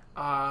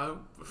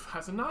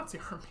 Has a Nazi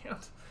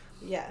armband.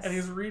 Yes. And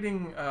he's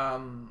reading,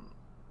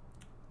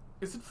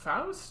 is it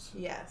Faust?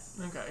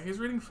 Yes. Okay, he's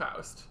reading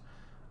Faust.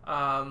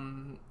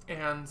 And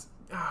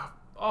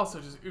also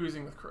just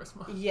oozing with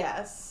charisma.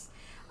 Yes.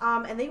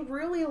 And they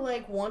really,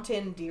 like, want to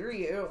endear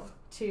you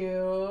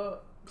to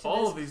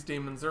all of these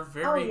demons. They're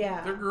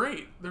they're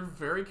great. They're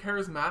very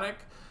charismatic.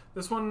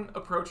 This one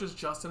approaches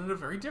Justin at a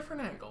very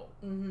different angle.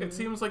 It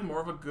seems like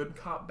more of a good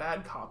cop,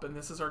 bad cop, and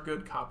this is our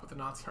good cop with the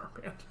Nazi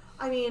armband.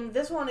 I mean,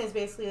 this one is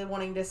basically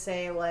wanting to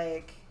say,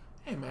 like,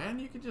 hey man,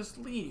 you could just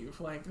leave.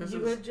 Like, you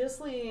could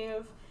just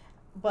leave.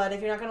 But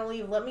if you're not going to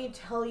leave, let me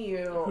tell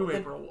you who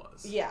April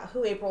was. Yeah,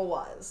 who April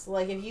was.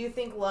 Like, if you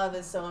think love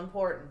is so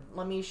important,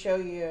 let me show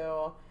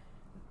you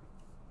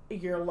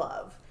your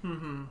love.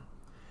 And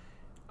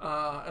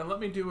let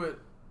me do it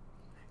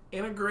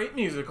in a great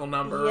musical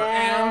number.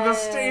 Yes. And the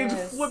stage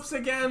flips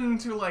again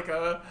to like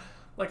a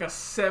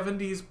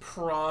 70s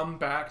prom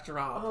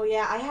backdrop. Oh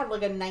yeah, I had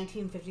like a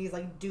 1950s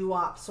like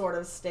doo-wop sort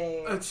of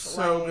stage. It's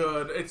so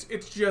good.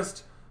 It's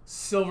just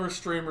silver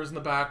streamers in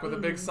the back with a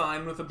big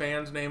sign with a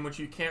band name which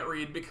you can't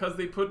read because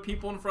they put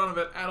people in front of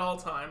it at all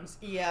times.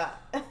 Yeah.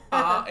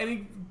 And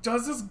he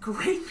does this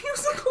great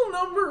musical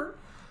number.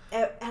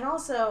 And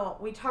also,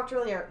 we talked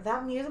earlier,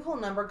 that musical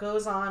number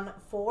goes on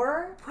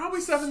for probably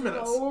 7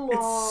 minutes. Long.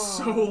 It's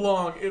so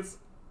long. It's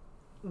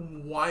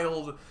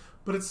wild,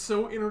 but it's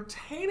so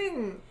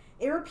entertaining.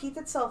 It repeats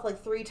itself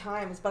like 3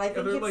 times, but I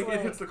think it's like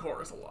it hits the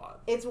chorus a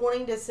lot. It's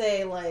wanting to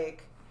say,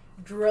 like,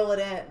 drill it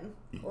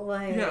in.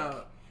 Like,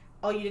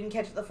 oh, you didn't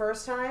catch it the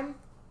first time?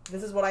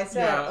 This is what I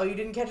said. Yeah. Oh, you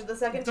didn't catch it the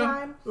second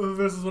time?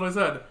 This is what I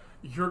said.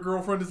 Your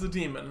girlfriend is a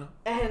demon.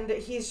 And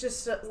he's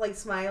just, like,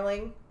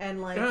 smiling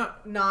and, like,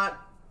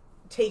 not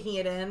taking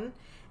it in.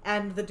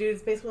 And the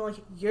dude's basically like,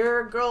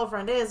 your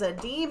girlfriend is a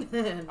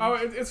demon. Oh,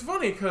 it's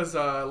funny because,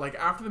 like,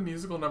 after the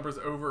musical number's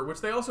over,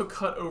 which they also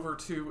cut over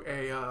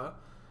to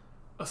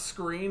a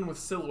screen with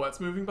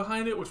silhouettes moving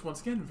behind it, which, once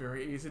again,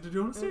 very easy to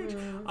do on stage.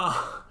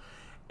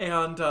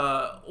 And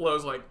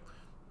Lo's like,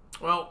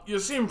 well, you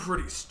seem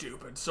pretty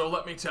stupid, so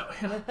let me tell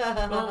you.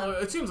 Well,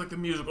 it seems like the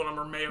musical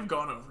number may have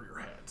gone over your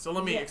head, so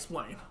let me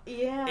explain.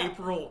 Yeah.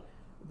 April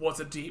was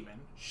a demon.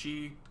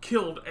 She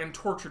killed and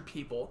tortured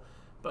people,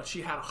 but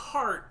she had a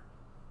heart,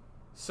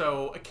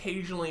 so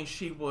occasionally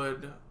she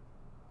would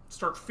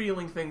start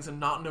feeling things and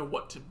not know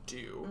what to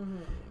do.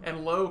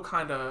 And Lo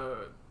kind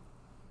of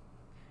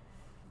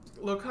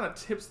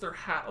tips their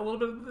hat a little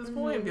bit at this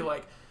point and be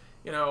like,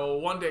 you know,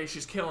 one day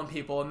she's killing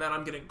people and then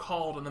I'm getting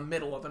called in the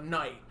middle of the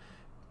night.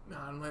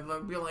 And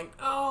they'll be like,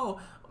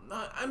 oh,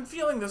 I'm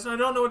feeling this and I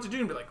don't know what to do.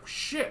 And be like,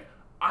 shit,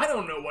 I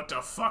don't know what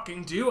to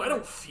fucking do. I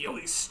don't feel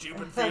these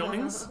stupid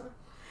feelings.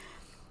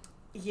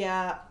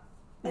 Yeah.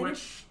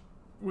 Which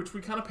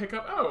we kind of pick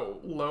up, oh,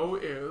 Lo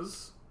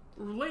is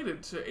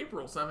related to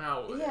April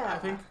somehow. Yeah. I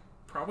think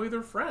probably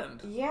their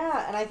friend.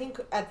 Yeah, and I think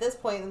at this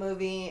point in the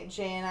movie,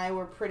 Jay and I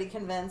were pretty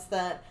convinced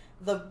that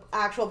the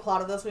actual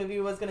plot of this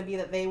movie was going to be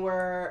that they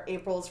were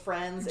April's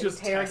friends just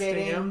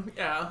interrogating him.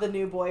 Yeah. the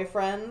new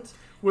boyfriend.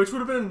 Which would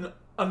have been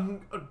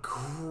a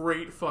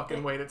great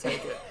fucking way to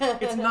take it.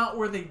 It's not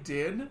where they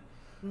did.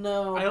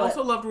 No. I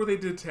also loved where they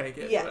did take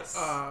it. Yes,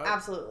 but,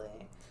 absolutely.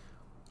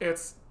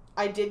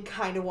 I did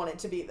kind of want it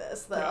to be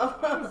this, though.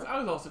 Yeah, I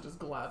was also just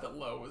glad that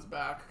Lo was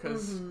back,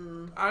 because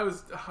I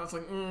was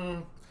like,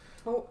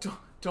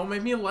 don't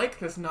make me like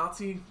this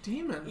Nazi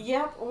demon.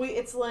 Yep,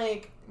 it's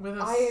like,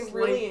 I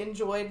really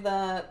enjoyed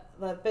that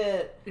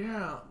bit.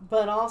 Yeah.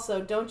 But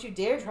also, don't you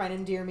dare try and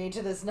endear me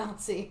to this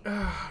Nazi.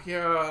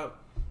 Yeah.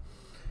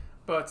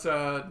 But,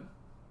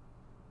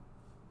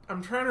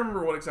 I'm trying to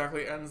remember what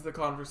exactly ends the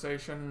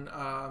conversation,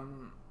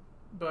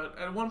 but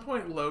at one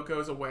point Lo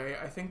goes away,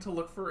 I think to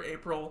look for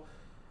April,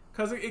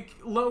 because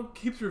Lo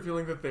keeps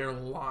revealing that they're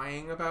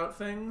lying about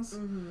things,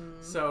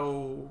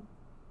 so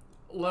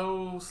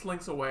Lo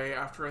slinks away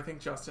after I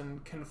think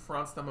Justin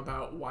confronts them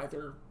about why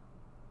their,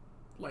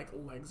 like,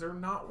 legs are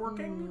not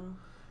working.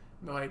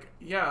 They're like,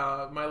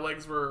 yeah, my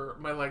legs were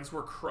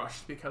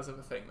crushed because of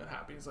a thing that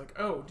happened. He's like,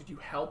 oh, did you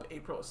help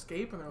April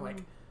escape? And they're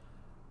like,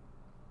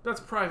 that's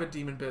private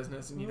demon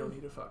business, and you don't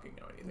need to fucking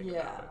know anything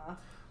about it.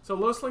 So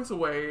Lo slinks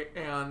away,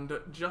 and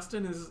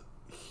Justin is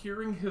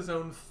hearing his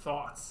own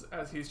thoughts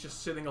as he's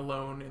just sitting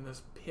alone in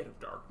this pit of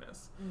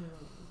darkness.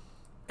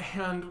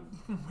 And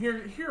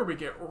here we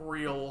get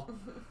real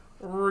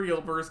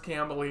Bruce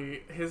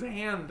Campbell-y. His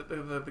hand,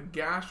 the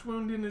gash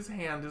wound in his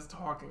hand is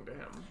talking to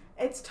him.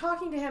 It's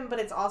talking to him, but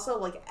it's also,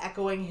 like,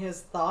 echoing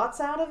his thoughts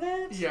out of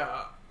it.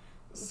 Yeah.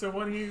 So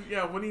when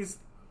he's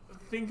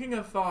thinking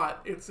a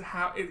thought,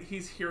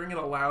 he's hearing it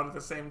aloud at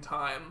the same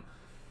time.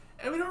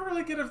 And we don't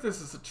really get if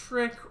this is a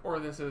trick or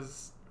this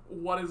is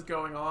what is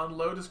going on.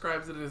 Lo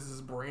describes it as his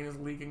brain is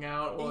leaking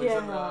out while he's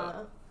in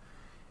the...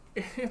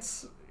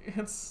 It's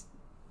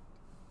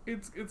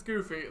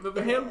goofy.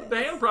 The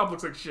hand prop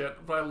looks like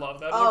shit, but I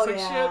love that. It looks like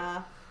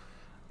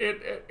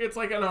shit. It's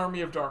like an Army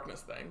of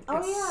Darkness thing.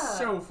 It's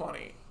so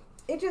funny.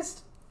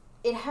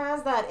 It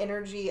has that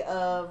energy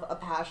of a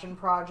passion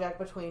project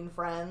between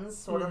friends,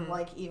 sort of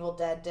like Evil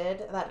Dead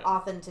did. That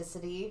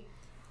authenticity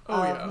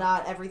of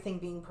not everything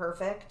being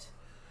perfect.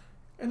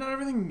 And not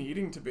everything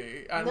needing to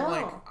be. And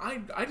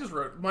I just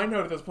wrote, my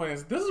note at this point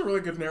is, this is a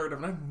really good narrative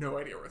and I have no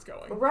idea where it's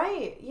going.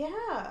 Right,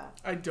 yeah.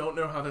 I don't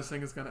know how this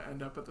thing is going to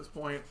end up at this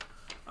point.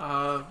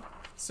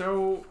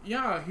 So,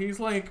 yeah,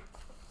 he's like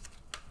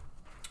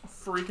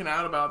freaking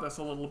out about this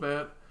a little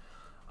bit.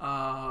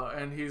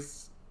 And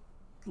he's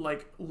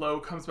like, Lo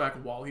comes back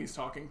while he's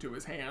talking to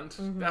his hand.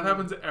 That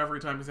happens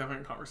every time he's having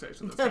a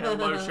conversation. This hand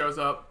Lo shows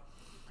up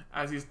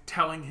as he's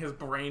telling his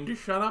brain to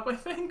shut up, I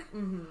think.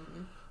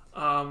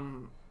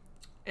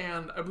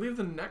 And I believe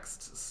the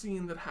next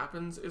scene that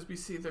happens is we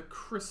see the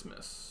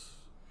Christmas.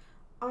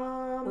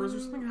 Or is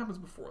there something that happens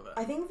before that?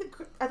 I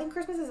think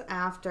Christmas is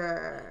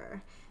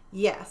after.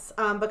 Yes,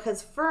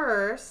 because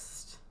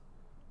first,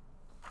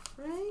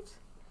 right?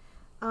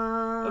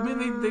 I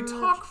mean, they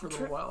talk for a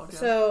little while. Again.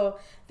 So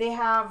they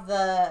have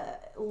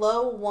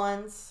Lo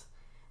wants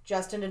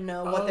Justin to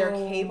know what they're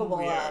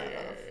capable of.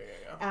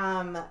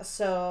 Yeah.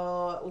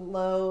 So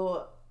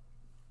Lo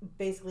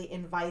basically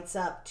invites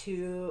up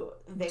two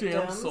victims.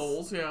 Damn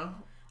souls,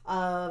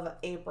 of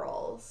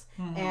April's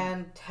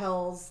and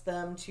tells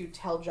them to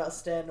tell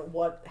Justin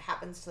what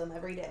happens to them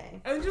every day.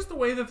 And just the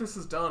way that this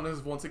is done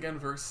is once again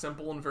very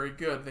simple and very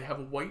good. They have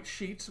a white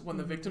sheet. When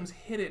the victims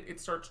hit it, it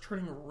starts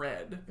turning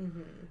red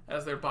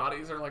as their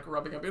bodies are like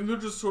rubbing up, and they're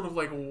just sort of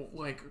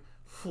like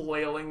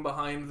flailing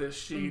behind this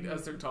sheet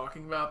as they're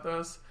talking about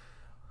this.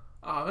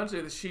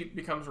 Eventually, the sheet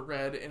becomes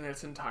red in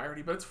its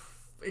entirety, but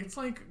it's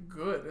like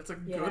good. It's a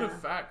good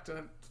effect, and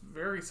it's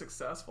very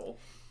successful.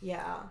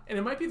 Yeah. And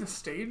it might be the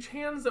stage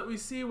hands that we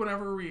see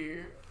whenever we...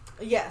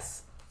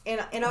 Yes. In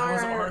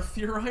our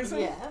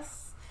theorizing?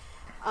 Yes.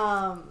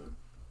 And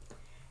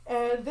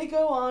they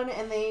go on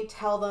and they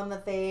tell them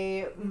that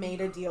they made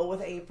a deal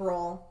with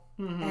April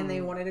and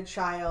they wanted a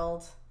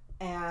child,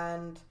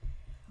 and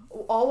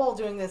all while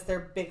doing this,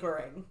 they're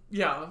bickering.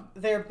 Yeah.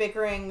 They're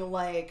bickering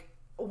like...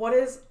 What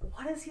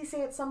does he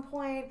say at some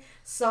point?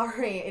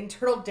 Sorry,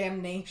 internal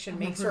damnation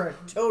makes her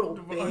a total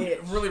bitch.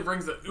 It really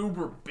brings the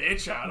uber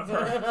bitch out of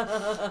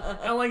her.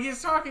 And like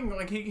he's talking,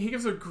 like he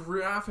gives a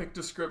graphic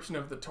description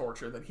of the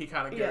torture that he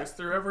kind of goes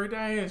through every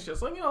day. It's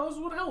just like, this is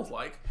what hell's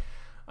like.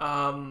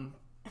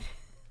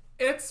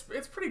 It's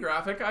pretty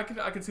graphic. I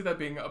could see that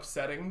being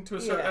upsetting to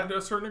a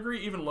certain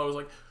degree. Even Lo's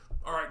like,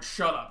 all right,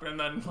 shut up, and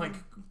then like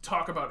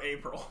talk about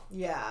April.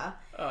 Yeah.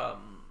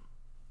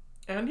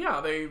 And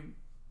yeah,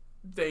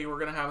 they were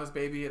gonna have this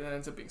baby, and it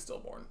ends up being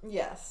stillborn.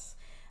 Yes.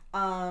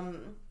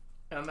 And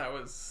that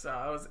was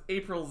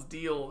April's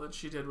deal that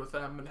she did with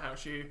them, and how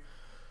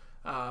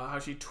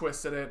she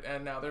twisted it,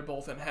 and now they're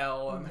both in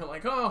hell, and they're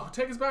like, oh,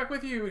 take us back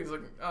with you. And he's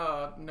like,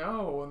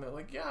 no. And they're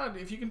like, yeah,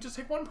 if you can just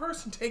take one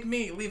person, take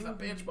me. Leave that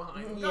bitch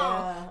behind. Yeah.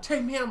 Oh,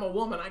 take me, I'm a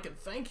woman. I can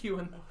thank you.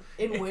 And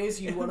in ways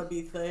you want to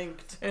be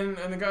thanked. And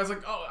the guy's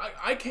like, oh,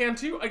 I can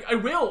too. I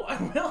will.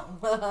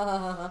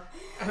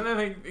 And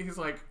then he's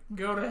like,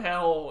 go to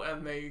hell,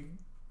 and they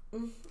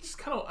just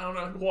kind of, I don't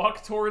know,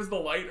 walk towards the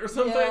light or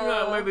something.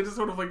 Yeah. Like they just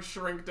sort of like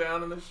shrink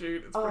down in the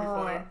chute. It's pretty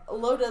funny.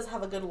 Lo does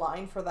have a good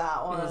line for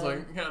that one. I was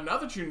like, yeah, now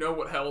that you know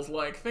what hell's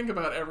like, think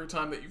about every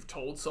time that you've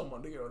told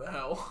someone to go to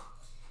hell.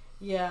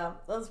 Yeah,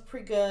 that was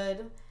pretty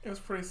good. It was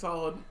pretty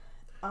solid.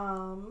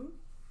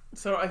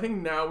 So I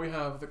think now we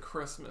have the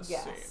Christmas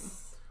scene.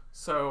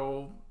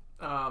 So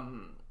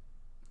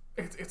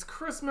it's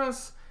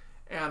Christmas,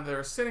 and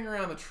they're sitting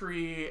around the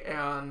tree,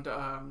 and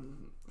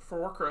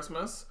for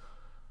Christmas,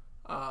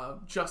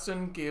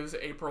 Justin gives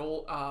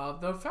April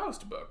the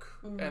Faust book,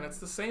 and it's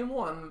the same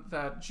one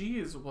that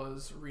Jeez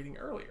was reading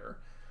earlier,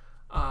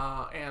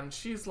 and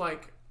she's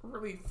like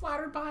really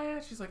flattered by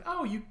it. She's like,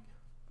 oh, you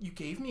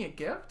gave me a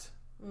gift?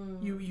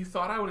 You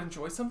thought I would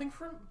enjoy something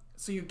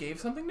so you gave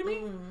something to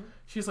me?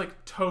 She's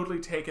like totally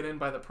taken in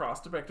by the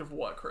prospect of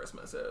what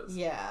Christmas is.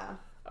 Yeah.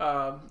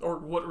 Or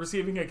what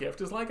receiving a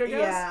gift is like, I guess.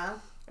 Yeah.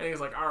 And he's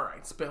like, all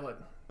right, spill it.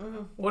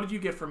 What did you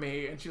get for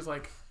me? And she's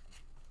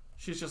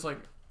just like,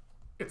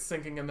 it's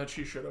sinking in that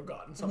she should have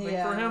gotten something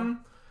for him.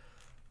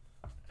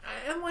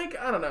 And like,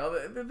 I don't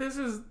know, this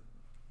is,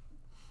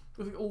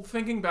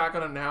 thinking back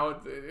on it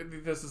now,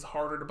 this is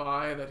harder to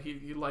buy, that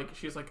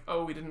she's like,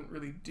 oh, we didn't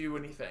really do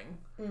anything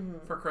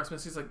for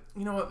Christmas. He's like,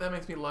 you know what, that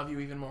makes me love you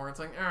even more. It's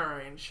like, all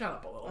right, shut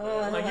up a little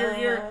bit. Like,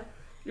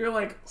 you're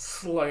like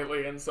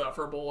slightly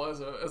insufferable as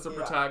a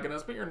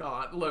protagonist, but you're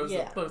not. Lo's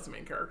the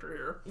main character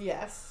here.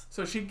 Yes.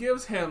 So she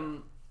gives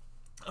him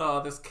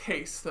this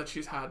case that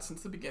she's had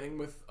since the beginning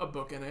with a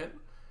book in it,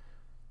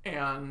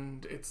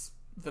 and it's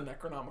the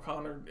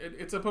Necronomicon, or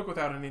it's a book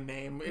without any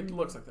name. It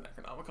looks like the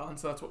Necronomicon,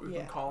 so that's what we've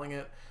been calling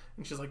it.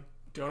 And she's like,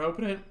 don't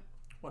open it.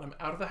 When I'm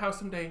out of the house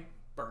someday,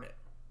 burn it.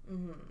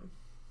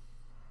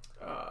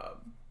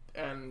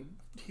 And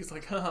he's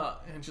like, haha.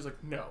 And she's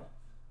like, no.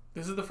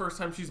 This is the first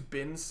time she's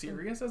been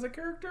serious as a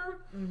character.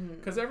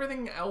 Because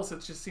everything else,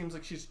 it just seems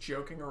like she's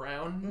joking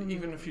around.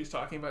 Even if she's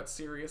talking about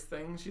serious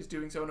things, she's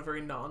doing so in a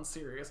very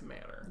non-serious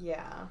manner.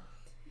 Yeah.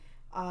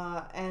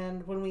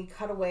 And when we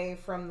cut away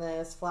from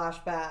this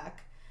flashback,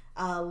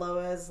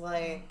 Loa's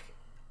like,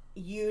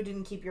 you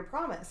didn't keep your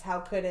promise. How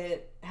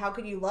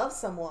could you love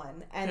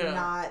someone and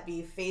not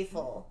be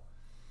faithful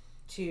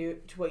to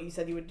what you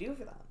said you would do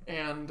for them?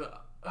 And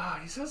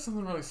he says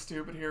something really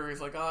stupid here.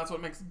 He's like, oh, that's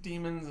what makes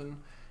demons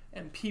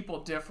and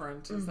people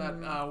different, is that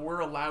we're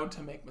allowed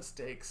to make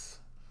mistakes.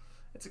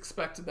 It's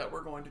expected that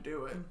we're going to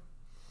do it.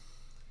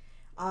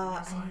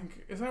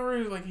 Is that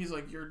where he's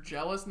like, you're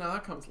jealous? No,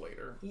 that comes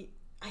later.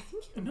 I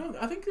think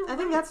that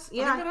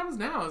happens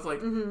now. It's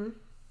like,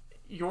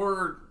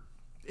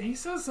 he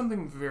says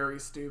something very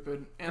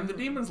stupid, and the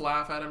demons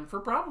laugh at him for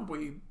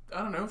probably,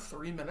 I don't know,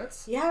 3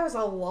 minutes. Yeah, it was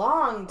a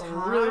long time.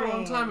 A really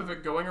long time of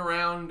it going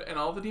around, and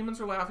all the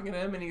demons are laughing at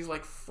him, and he's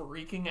like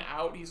freaking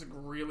out. He's like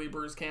really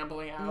Bruce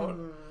Campbelling out.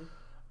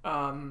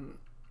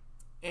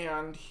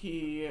 And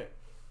he...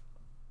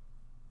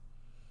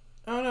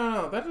 Oh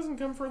no, that doesn't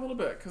come for a little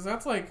bit, because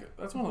that's one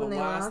of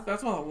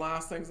the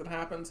last things that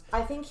happens.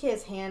 I think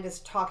his hand is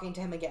talking to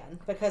him again,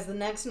 because the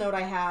next note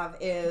I have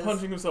is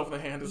punching himself in the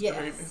hand is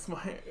great. It's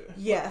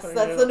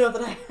that's the note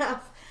that I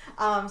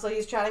have. So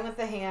he's chatting with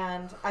the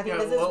hand. I think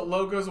this is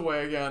Lo goes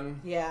away again.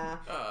 Yeah,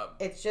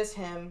 it's just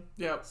him.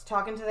 Yep, he's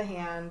talking to the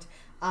hand.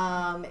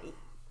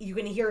 You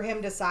can hear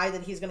him decide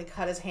that he's going to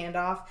cut his hand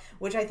off,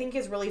 which I think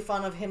is really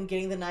fun, of him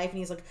getting the knife, and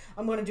he's like,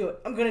 I'm going to do it.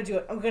 I'm going to do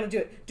it. I'm going to do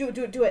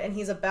it. Do it. And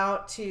he's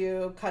about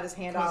to cut his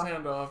hand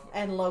off.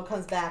 And Lo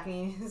comes back,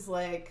 and he's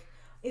like,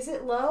 is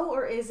it Lo,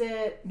 or is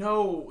it...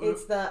 No.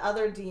 It's the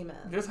other demon.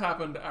 This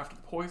happened after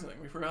the poisoning.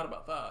 We forgot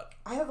about that.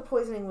 I thought the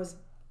poisoning was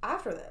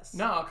after this.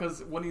 No,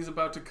 because when he's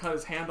about to cut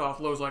his hand off,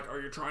 Lo's like,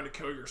 are you trying to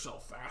kill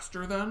yourself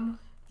faster then?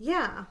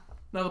 Yeah.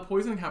 Now, the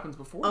poisoning happens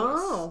before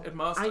this. It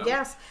must have. I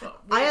guess.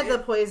 I had the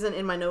poison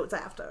in my notes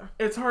after.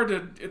 It's hard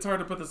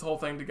to put this whole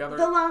thing together.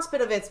 The last bit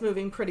of it's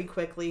moving pretty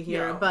quickly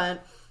here,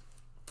 but,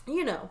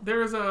 you know.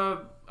 There's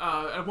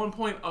at one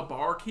point, a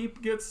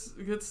barkeep gets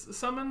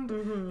summoned,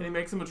 and he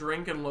makes him a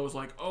drink, and Lo's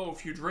like, oh,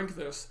 if you drink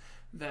this,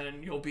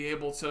 then you'll be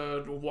able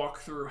to walk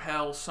through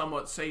hell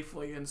somewhat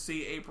safely and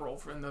see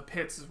April in the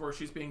pits where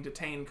she's being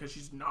detained because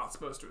she's not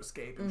supposed to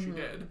escape, and she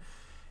did.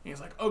 And he's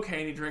like, okay,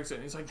 and he drinks it,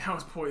 and he's like, that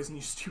was poison,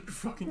 you stupid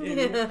fucking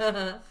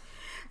idiot.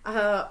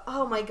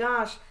 Oh my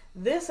gosh,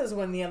 this is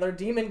when the other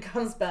demon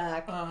comes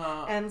back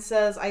and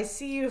says, I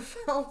see you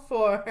fell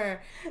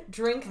for,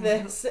 drink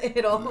this,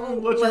 it'll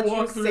let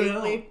you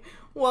safely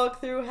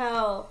walk through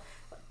hell.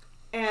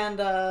 And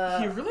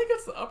he really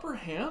gets the upper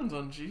hand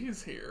on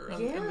Jeez here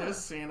in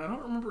this scene. I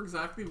don't remember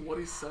exactly what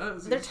he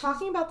says. They're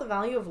talking about the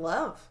value of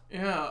love.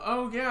 Yeah.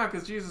 Oh, yeah,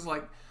 because Jeez is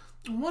like,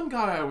 one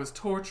guy I was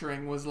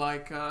torturing was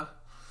like,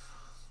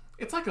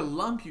 it's like a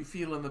lump you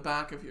feel in the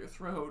back of your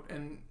throat.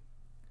 And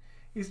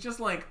he's just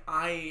like,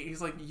 he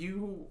was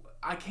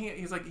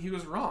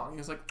wrong. He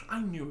was like,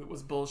 I knew it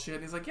was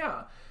bullshit. He's like,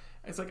 yeah.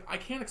 It's like, I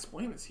can't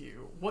explain it to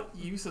you. What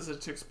use is it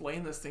to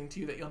explain this thing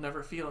to you that you'll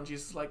never feel? And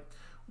Jesus is like,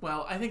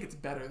 well, I think it's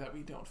better that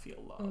we don't feel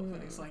love.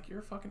 And he's like, you're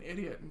a fucking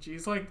idiot. And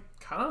she's like,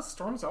 kind of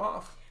storms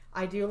off.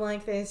 I do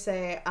like they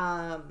say,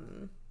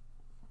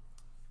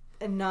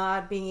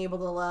 not being able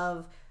to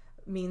love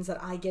means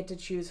that I get to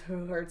choose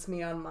who hurts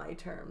me on my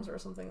terms or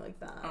something like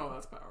that. Oh,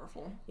 that's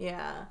powerful.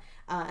 Yeah.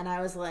 And I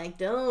was like,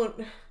 don't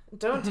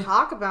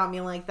talk about me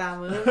like that,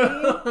 movie.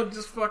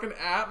 Just fucking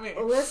at me.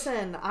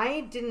 Listen,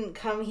 I didn't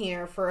come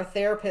here for a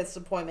therapist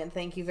appointment.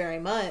 Thank you very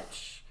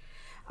much.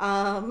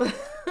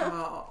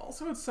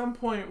 Also, at some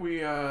point,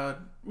 we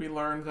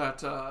learned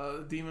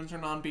that demons are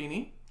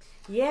non-beanie.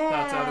 Yeah.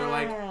 That they're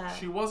like,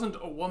 she wasn't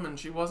a woman.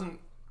 She wasn't,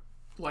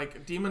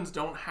 like, demons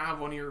don't have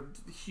one of your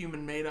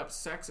human made-up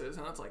sexes.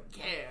 And it's like,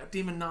 yeah,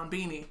 demon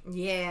non-beanie.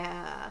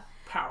 Yeah.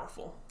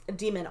 Powerful. A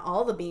demon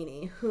all the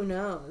beanie. Who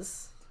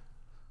knows?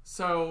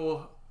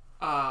 So,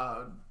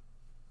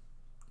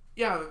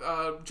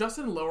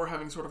 Justin and Lo are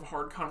having sort of a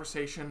hard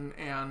conversation,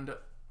 and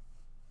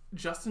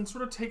Justin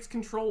sort of takes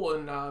control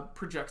and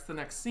projects the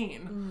next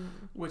scene,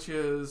 which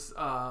is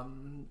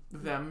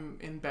them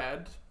in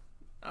bed,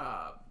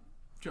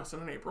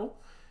 Justin and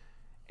April.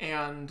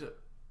 And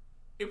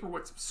April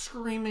wakes up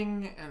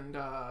screaming, and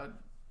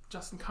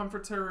Justin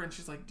comforts her, and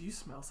she's like, do you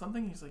smell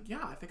something? And he's like,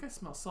 yeah, I think I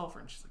smell sulfur.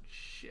 And she's like,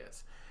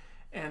 shit.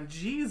 And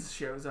Jeez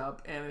shows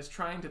up and is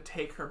trying to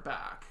take her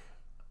back.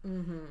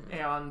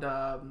 And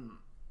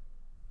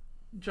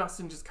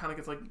Justin just kind of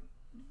gets, like,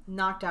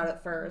 knocked out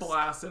at first.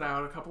 Blasted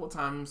out a couple of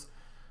times.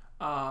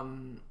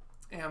 And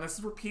this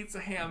is where Pizza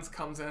Hands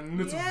comes in.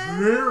 And it's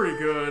very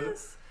good.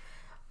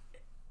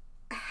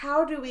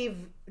 How do we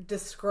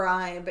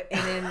describe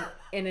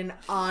in an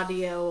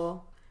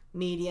audio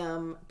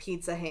medium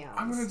Pizza Hands?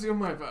 I'm going to do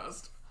my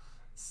best.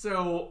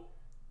 So,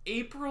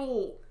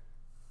 April...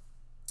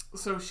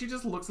 So she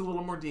just looks a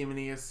little more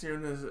demony as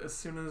soon as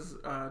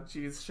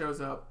Jeez shows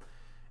up,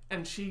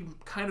 and she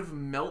kind of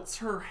melts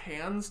her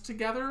hands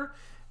together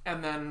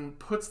and then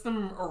puts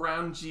them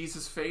around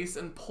Jesus' face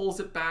and pulls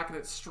it back, and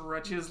it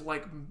stretches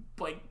like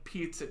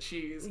pizza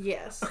cheese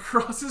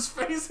across his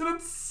face, and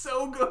it's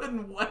so good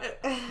and wet,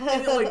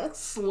 and it like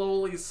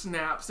slowly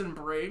snaps and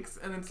breaks,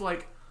 and it's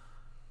like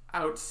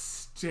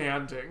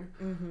outstanding.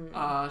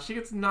 She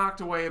gets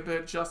knocked away a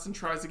bit. Justin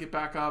tries to get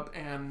back up,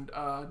 and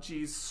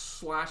Jeez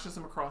slashes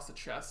him across the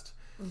chest.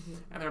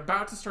 And they're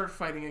about to start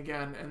fighting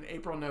again, and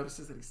April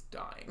notices that he's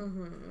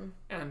dying.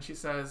 And she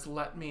says,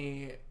 let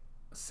me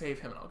save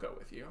him and I'll go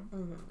with you.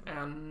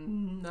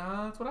 And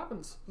that's what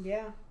happens.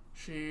 Yeah.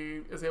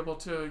 She is able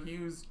to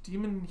use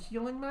demon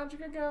healing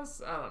magic, I guess.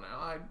 I don't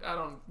know. I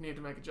don't need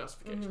to make a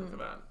justification for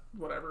that.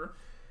 Whatever.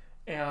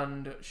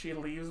 And she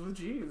leaves with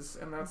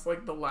Jeez, and that's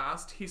like the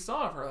last he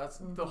saw of her. That's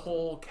the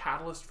whole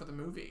catalyst for the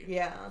movie.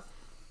 Yeah.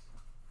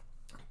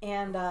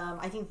 And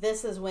I think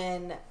this is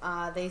when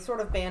they sort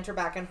of banter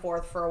back and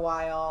forth for a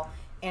while,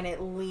 and it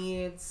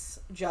leads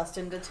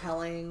Justin to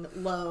telling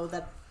Lo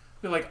that...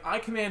 They're like, I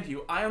command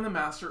you, I am the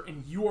master,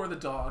 and you are the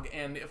dog,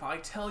 and if I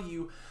tell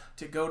you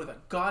to go to the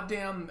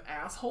goddamn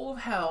asshole of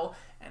hell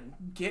and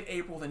get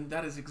April, then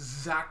that is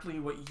exactly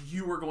what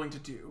you are going to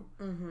do.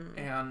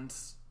 And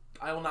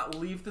I will not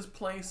leave this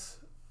place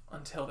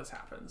until this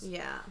happens.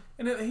 Yeah.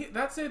 And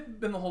that's it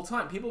been the whole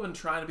time. People have been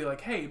trying to be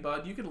like, hey,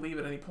 bud, you could leave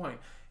at any point.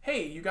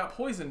 Hey, you got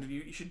poisoned.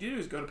 You should do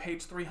is go to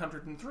page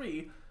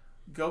 303,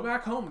 go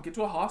back home, get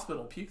to a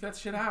hospital, puke that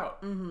shit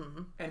out.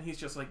 And he's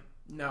just like,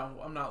 no,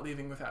 I'm not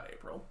leaving without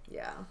April.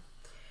 Yeah.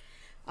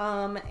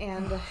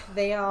 And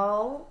they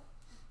all,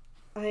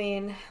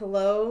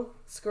 Lo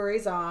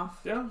scurries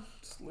off. Yeah,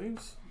 just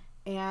leaves.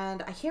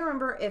 And I can't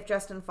remember if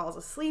Justin falls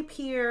asleep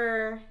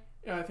here.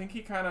 Yeah, I think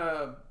he kind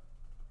of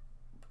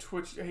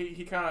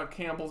he kind of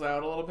cambles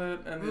out a little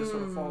bit and just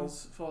sort of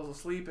falls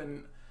asleep,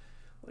 and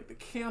like the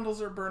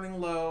candles are burning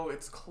low.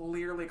 It's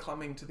clearly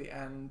coming to the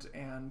end,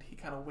 and he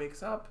kind of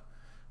wakes up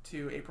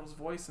to April's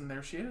voice, and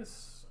there she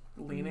is,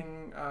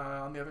 leaning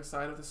on the other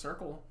side of the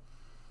circle.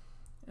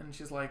 And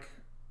she's like,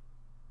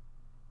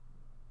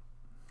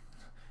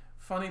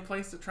 funny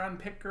place to try and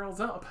pick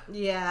girls up.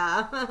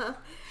 Yeah.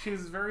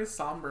 She's very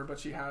somber, but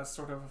she has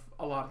sort of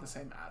a lot of the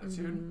same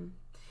attitude.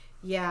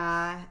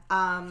 Yeah.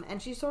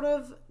 And she sort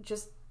of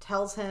just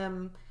tells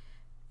him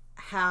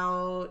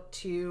how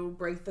to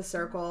break the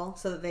circle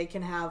so that they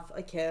can have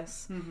a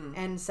kiss,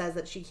 and says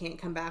that she can't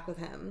come back with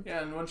him.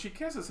 Yeah, and when she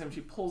kisses him,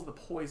 she pulls the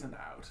poison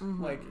out.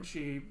 Like,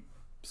 she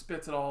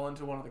spits it all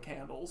into one of the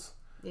candles.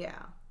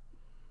 Yeah.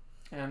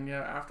 And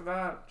yeah, after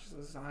that, she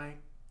says, I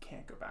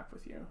can't go back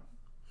with you.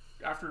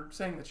 After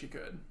saying that she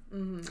could.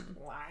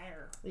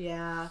 Liar.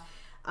 Yeah.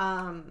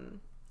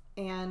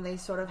 and they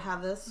sort of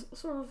have this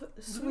sort of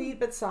sweet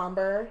but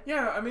somber.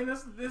 Yeah, I mean,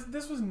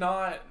 this was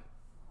not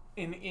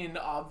an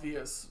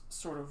obvious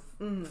sort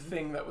of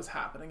thing that was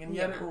happening, and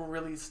yet it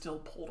really still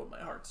pulled at my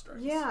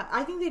heartstrings. Yeah,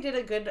 I think they did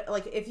a good,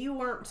 like, if you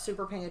weren't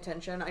super paying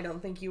attention, I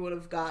don't think you would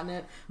have gotten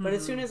it, but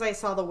as soon as I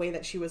saw the way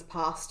that she was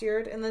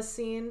postured in this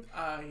scene...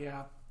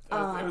 yeah.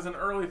 It was an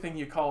early thing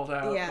you called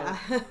out. Yeah.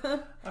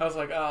 I was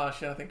like, oh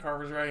shit, I think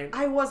Carver's right.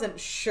 I wasn't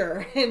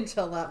sure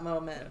until that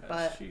moment,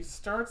 but... She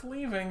starts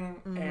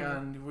leaving,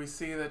 and we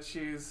see that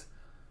she's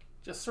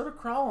just sort of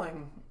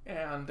crawling,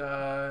 and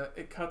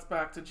it cuts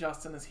back to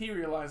Justin as he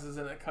realizes,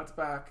 and it cuts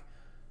back,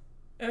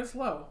 and it's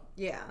low.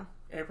 Yeah.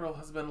 April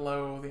has been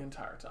low the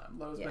entire time.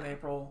 Low's been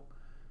April.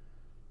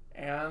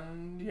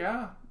 And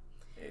yeah,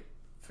 it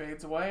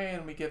fades away,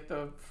 and we get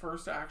the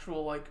first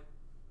actual, like,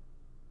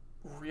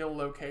 real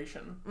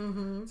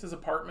location. It's his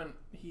apartment.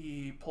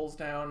 He pulls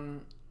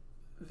down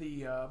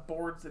the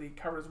boards that he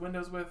covered his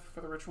windows with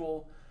for the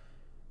ritual,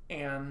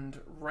 and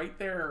right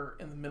there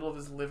in the middle of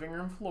his living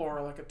room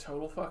floor, like a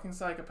total fucking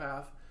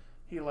psychopath,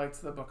 he lights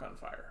the book on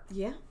fire.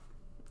 Yeah.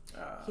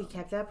 He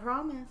kept that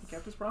promise. He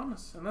kept his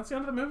promise. And that's the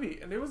end of the movie.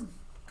 And it was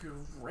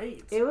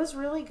great. It was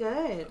really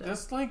good.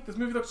 This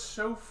movie looked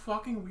so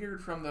fucking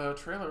weird from the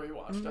trailer we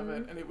watched of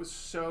it, and it was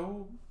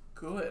so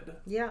good.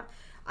 Yeah.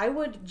 I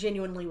would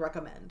genuinely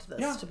recommend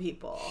this to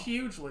people.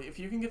 Hugely. If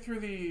you can get through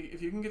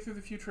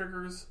the few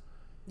triggers,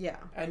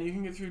 and you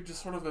can get through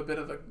just sort of a bit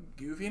of the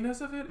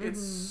goofiness of it,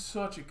 it's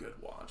such a good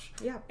watch.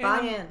 Yeah, buy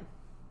in.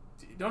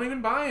 Don't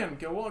even buy in.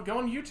 Go on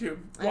YouTube.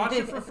 Watch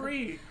it for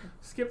free.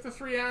 Skip the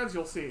 3 ads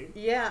you'll see.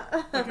 Yeah.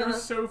 Like, there were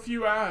so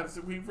few ads.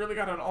 We really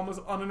got an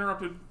almost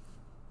uninterrupted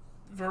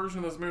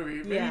version of this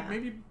movie.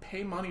 Maybe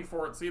pay money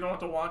for it so you don't have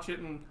to watch it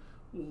in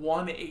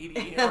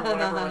 180 or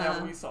whatever the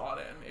hell we saw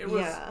it in. It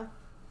was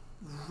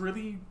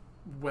really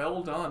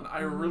well done. I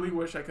really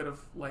wish I could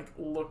have, like,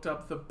 looked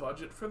up the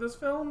budget for this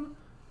film,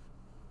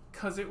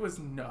 because it was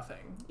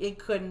nothing. It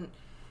couldn't.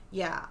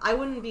 Yeah, I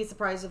wouldn't be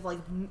surprised if, like,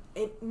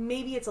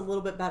 maybe it's a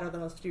little bit better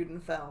than a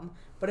student film,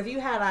 but if you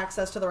had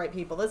access to the right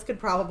people, this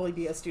could probably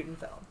be a student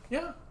film.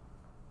 Yeah.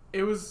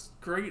 It was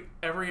great.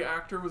 Every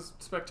actor was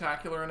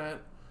spectacular in it.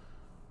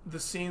 The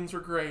scenes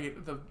were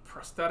great. The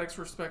prosthetics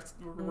were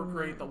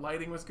great. The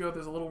lighting was good.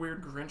 There's a little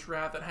weird Grinch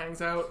rat that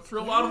hangs out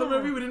through a lot of the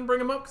movie. We didn't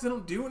bring him up because they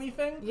don't do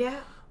anything.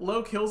 Yeah.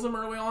 Low kills them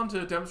early on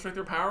to demonstrate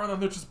their power, and then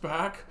they're just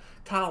back,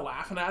 kind of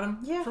laughing at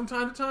him from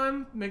time to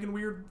time, making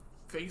weird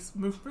face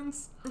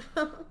movements.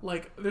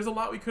 Like, there's a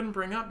lot we couldn't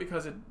bring up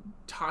because it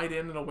tied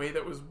in a way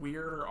that was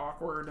weird or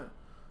awkward.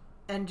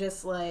 And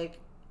just, like,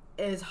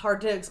 is hard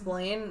to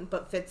explain,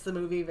 but fits the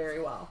movie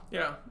very well.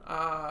 Yeah.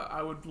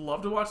 I would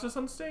love to watch this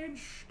on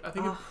stage. I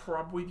think it'd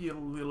probably be a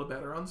little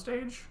better on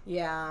stage.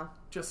 Yeah.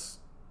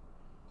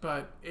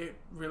 But it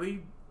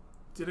really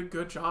did a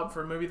good job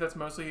for a movie that's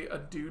mostly a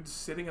dude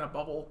sitting in a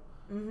bubble.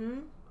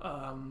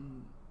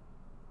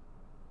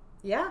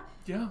 Yeah.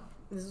 Yeah.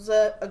 This is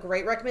a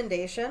great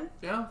recommendation.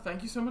 Yeah,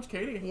 thank you so much,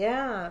 Katie.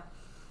 Yeah.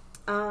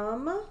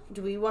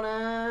 Do we want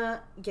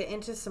to get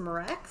into some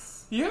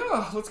wrecks?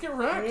 Yeah, let's get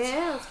wrecked.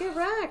 Yeah, let's get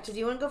wrecked. Do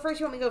you want to go first?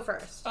 You want me to go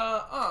first?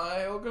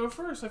 I'll go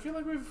first. I feel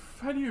like we've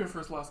had you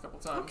first the last couple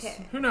times.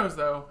 Okay. Who knows,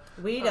 though?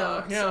 We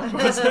don't.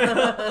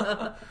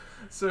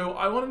 So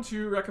I wanted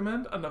to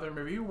recommend another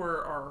movie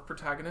where our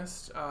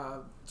protagonist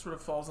sort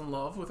of falls in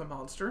love with a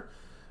monster,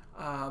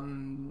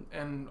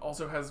 and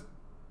also has,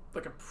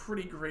 like, a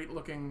pretty great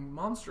looking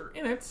monster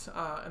in it,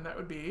 and that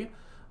would be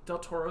Del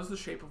Toro's The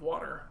Shape of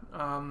Water.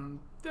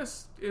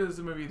 This is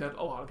a movie that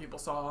a lot of people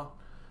saw,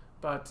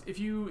 but if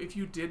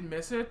you did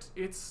miss it,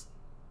 it's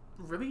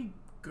really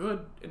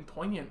good and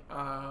poignant.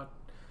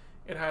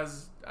 It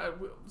has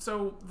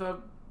so the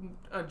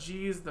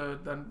Jeez,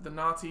 the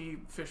Nazi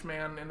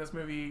fishman in this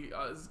movie,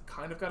 has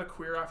kind of got a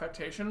queer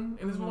affectation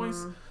in his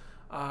voice.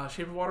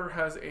 Shape of Water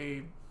has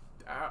a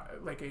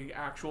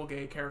actual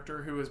gay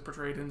character who is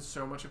portrayed in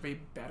so much of a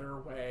better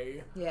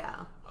way.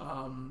 Yeah.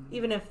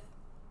 Even if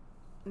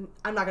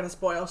I'm not going to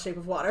spoil Shape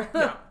of Water.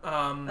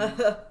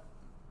 Yeah.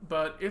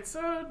 But it's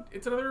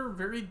another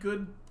very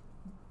good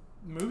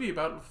movie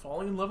about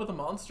falling in love with a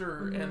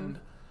monster and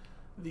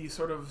the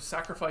sort of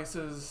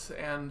sacrifices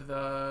and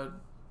the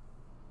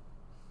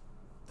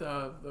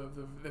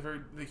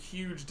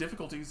huge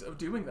difficulties of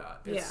doing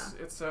that.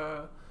 It's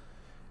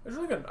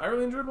really good. I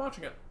really enjoyed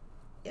watching it.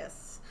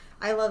 Yes.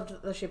 I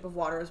loved The Shape of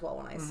Water as well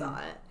when I saw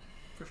it.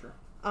 For sure.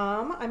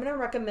 I'm going to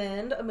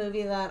recommend a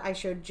movie that I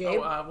showed Jay.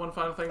 One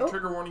final thing.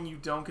 Trigger warning, you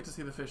don't get to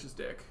see the fish's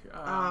dick.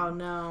 Oh,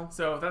 no.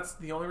 So if that's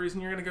the only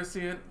reason you're going to go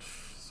see it,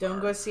 don't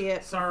go see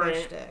it for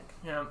fish dick.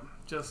 Yeah,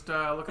 just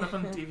look it up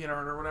on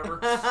DeviantArt or whatever.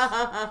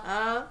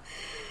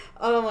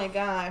 Oh, my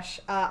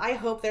gosh. I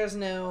hope there's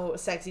no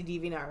sexy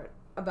DeviantArt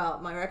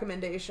about my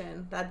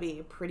recommendation. That'd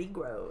be pretty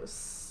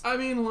gross. I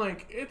mean,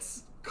 like,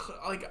 it's...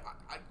 like,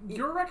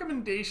 your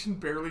recommendation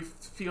barely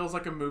feels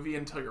like a movie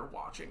until you're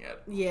watching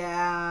it.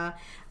 Yeah.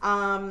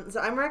 So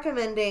I'm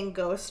recommending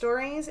Ghost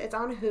Stories. It's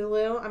on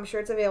Hulu. I'm sure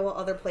it's available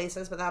other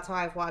places, but that's how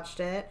I've watched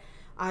it.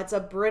 It's a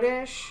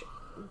British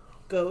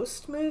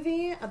ghost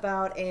movie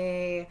about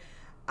a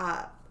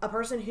a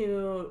person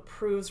who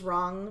proves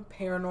wrong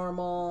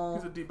paranormal.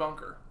 He's a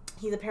debunker.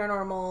 He's a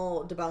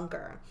paranormal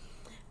debunker.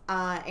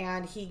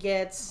 And he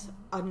gets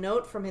a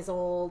note from his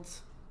old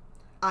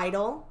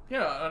idol.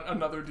 Yeah,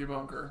 another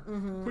debunker.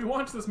 Mm-hmm. We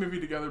watched this movie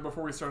together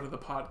before we started the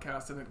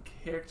podcast, and it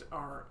kicked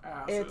our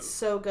asses. It's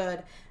so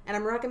good. And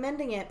I'm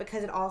recommending it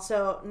because it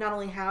also not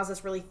only has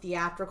this really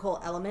theatrical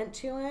element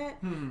to it,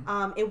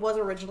 it was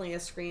originally a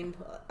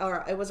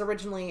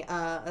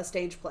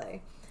stage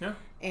play. Yeah.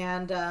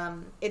 And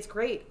it's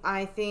great.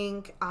 I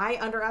think I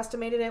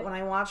underestimated it when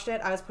I watched it.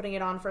 I was putting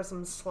it on for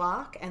some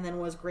slack and then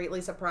was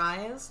greatly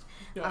surprised.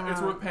 Yeah,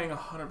 it's worth paying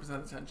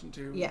 100% attention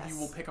to. Yes. You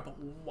will pick up a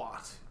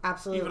lot.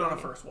 Absolutely. Even on a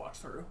first watch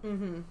through.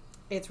 Mm-hmm.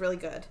 It's really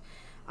good.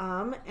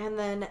 And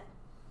then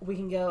we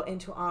can go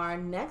into our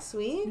next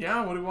week.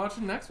 Yeah, what are we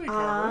watching next week,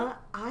 Carver?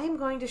 I'm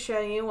going to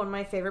show you one of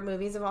my favorite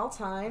movies of all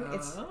time.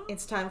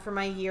 It's time for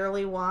my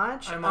yearly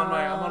watch. I'm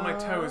on my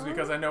toes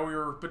because I know we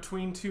were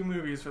between two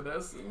movies for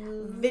this.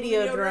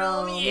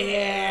 Videodrome.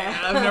 Yeah.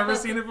 I've never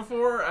seen it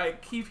before. I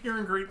keep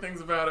hearing great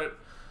things about it.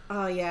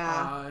 Oh,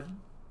 yeah.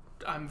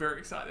 I'm very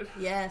excited.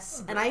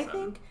 Yes. And I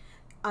think,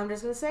 I'm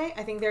just going to say,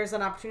 I think there's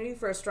an opportunity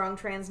for a strong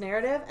trans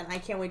narrative, and I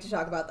can't wait to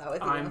talk about that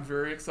with you. I'm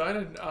very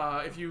excited.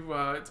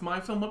 It's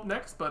my film up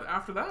next, but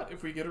after that,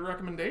 if we get a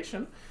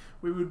recommendation,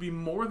 we would be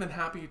more than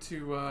happy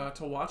to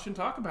watch and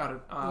talk about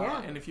it.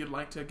 And if you'd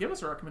like to give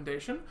us a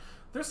recommendation,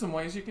 there's some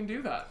ways you can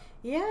do that.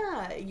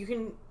 Yeah, you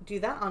can do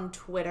that on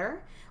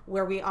Twitter,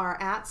 where we are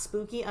at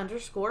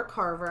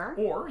spooky_Carver.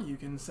 Or you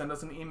can send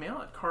us an email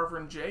at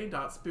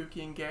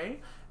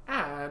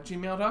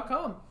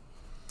carverandj.spookyanggay@gmail.com.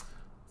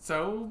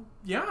 So,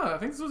 yeah, I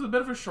think this was a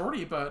bit of a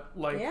shorty, but,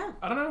 I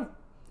don't know.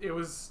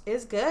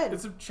 It's good.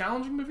 It's a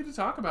challenging movie to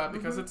talk about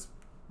because it's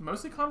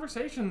mostly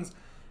conversations,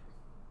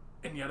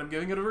 and yet I'm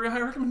giving it a very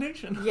high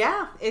recommendation.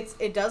 Yeah,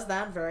 it does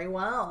that very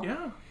well.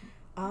 Yeah.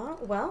 All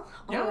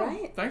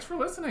right. Thanks for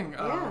listening.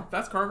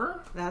 That's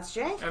Carver. That's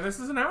Jay. And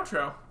this is an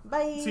outro.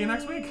 Bye. See you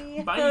next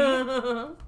week. Bye.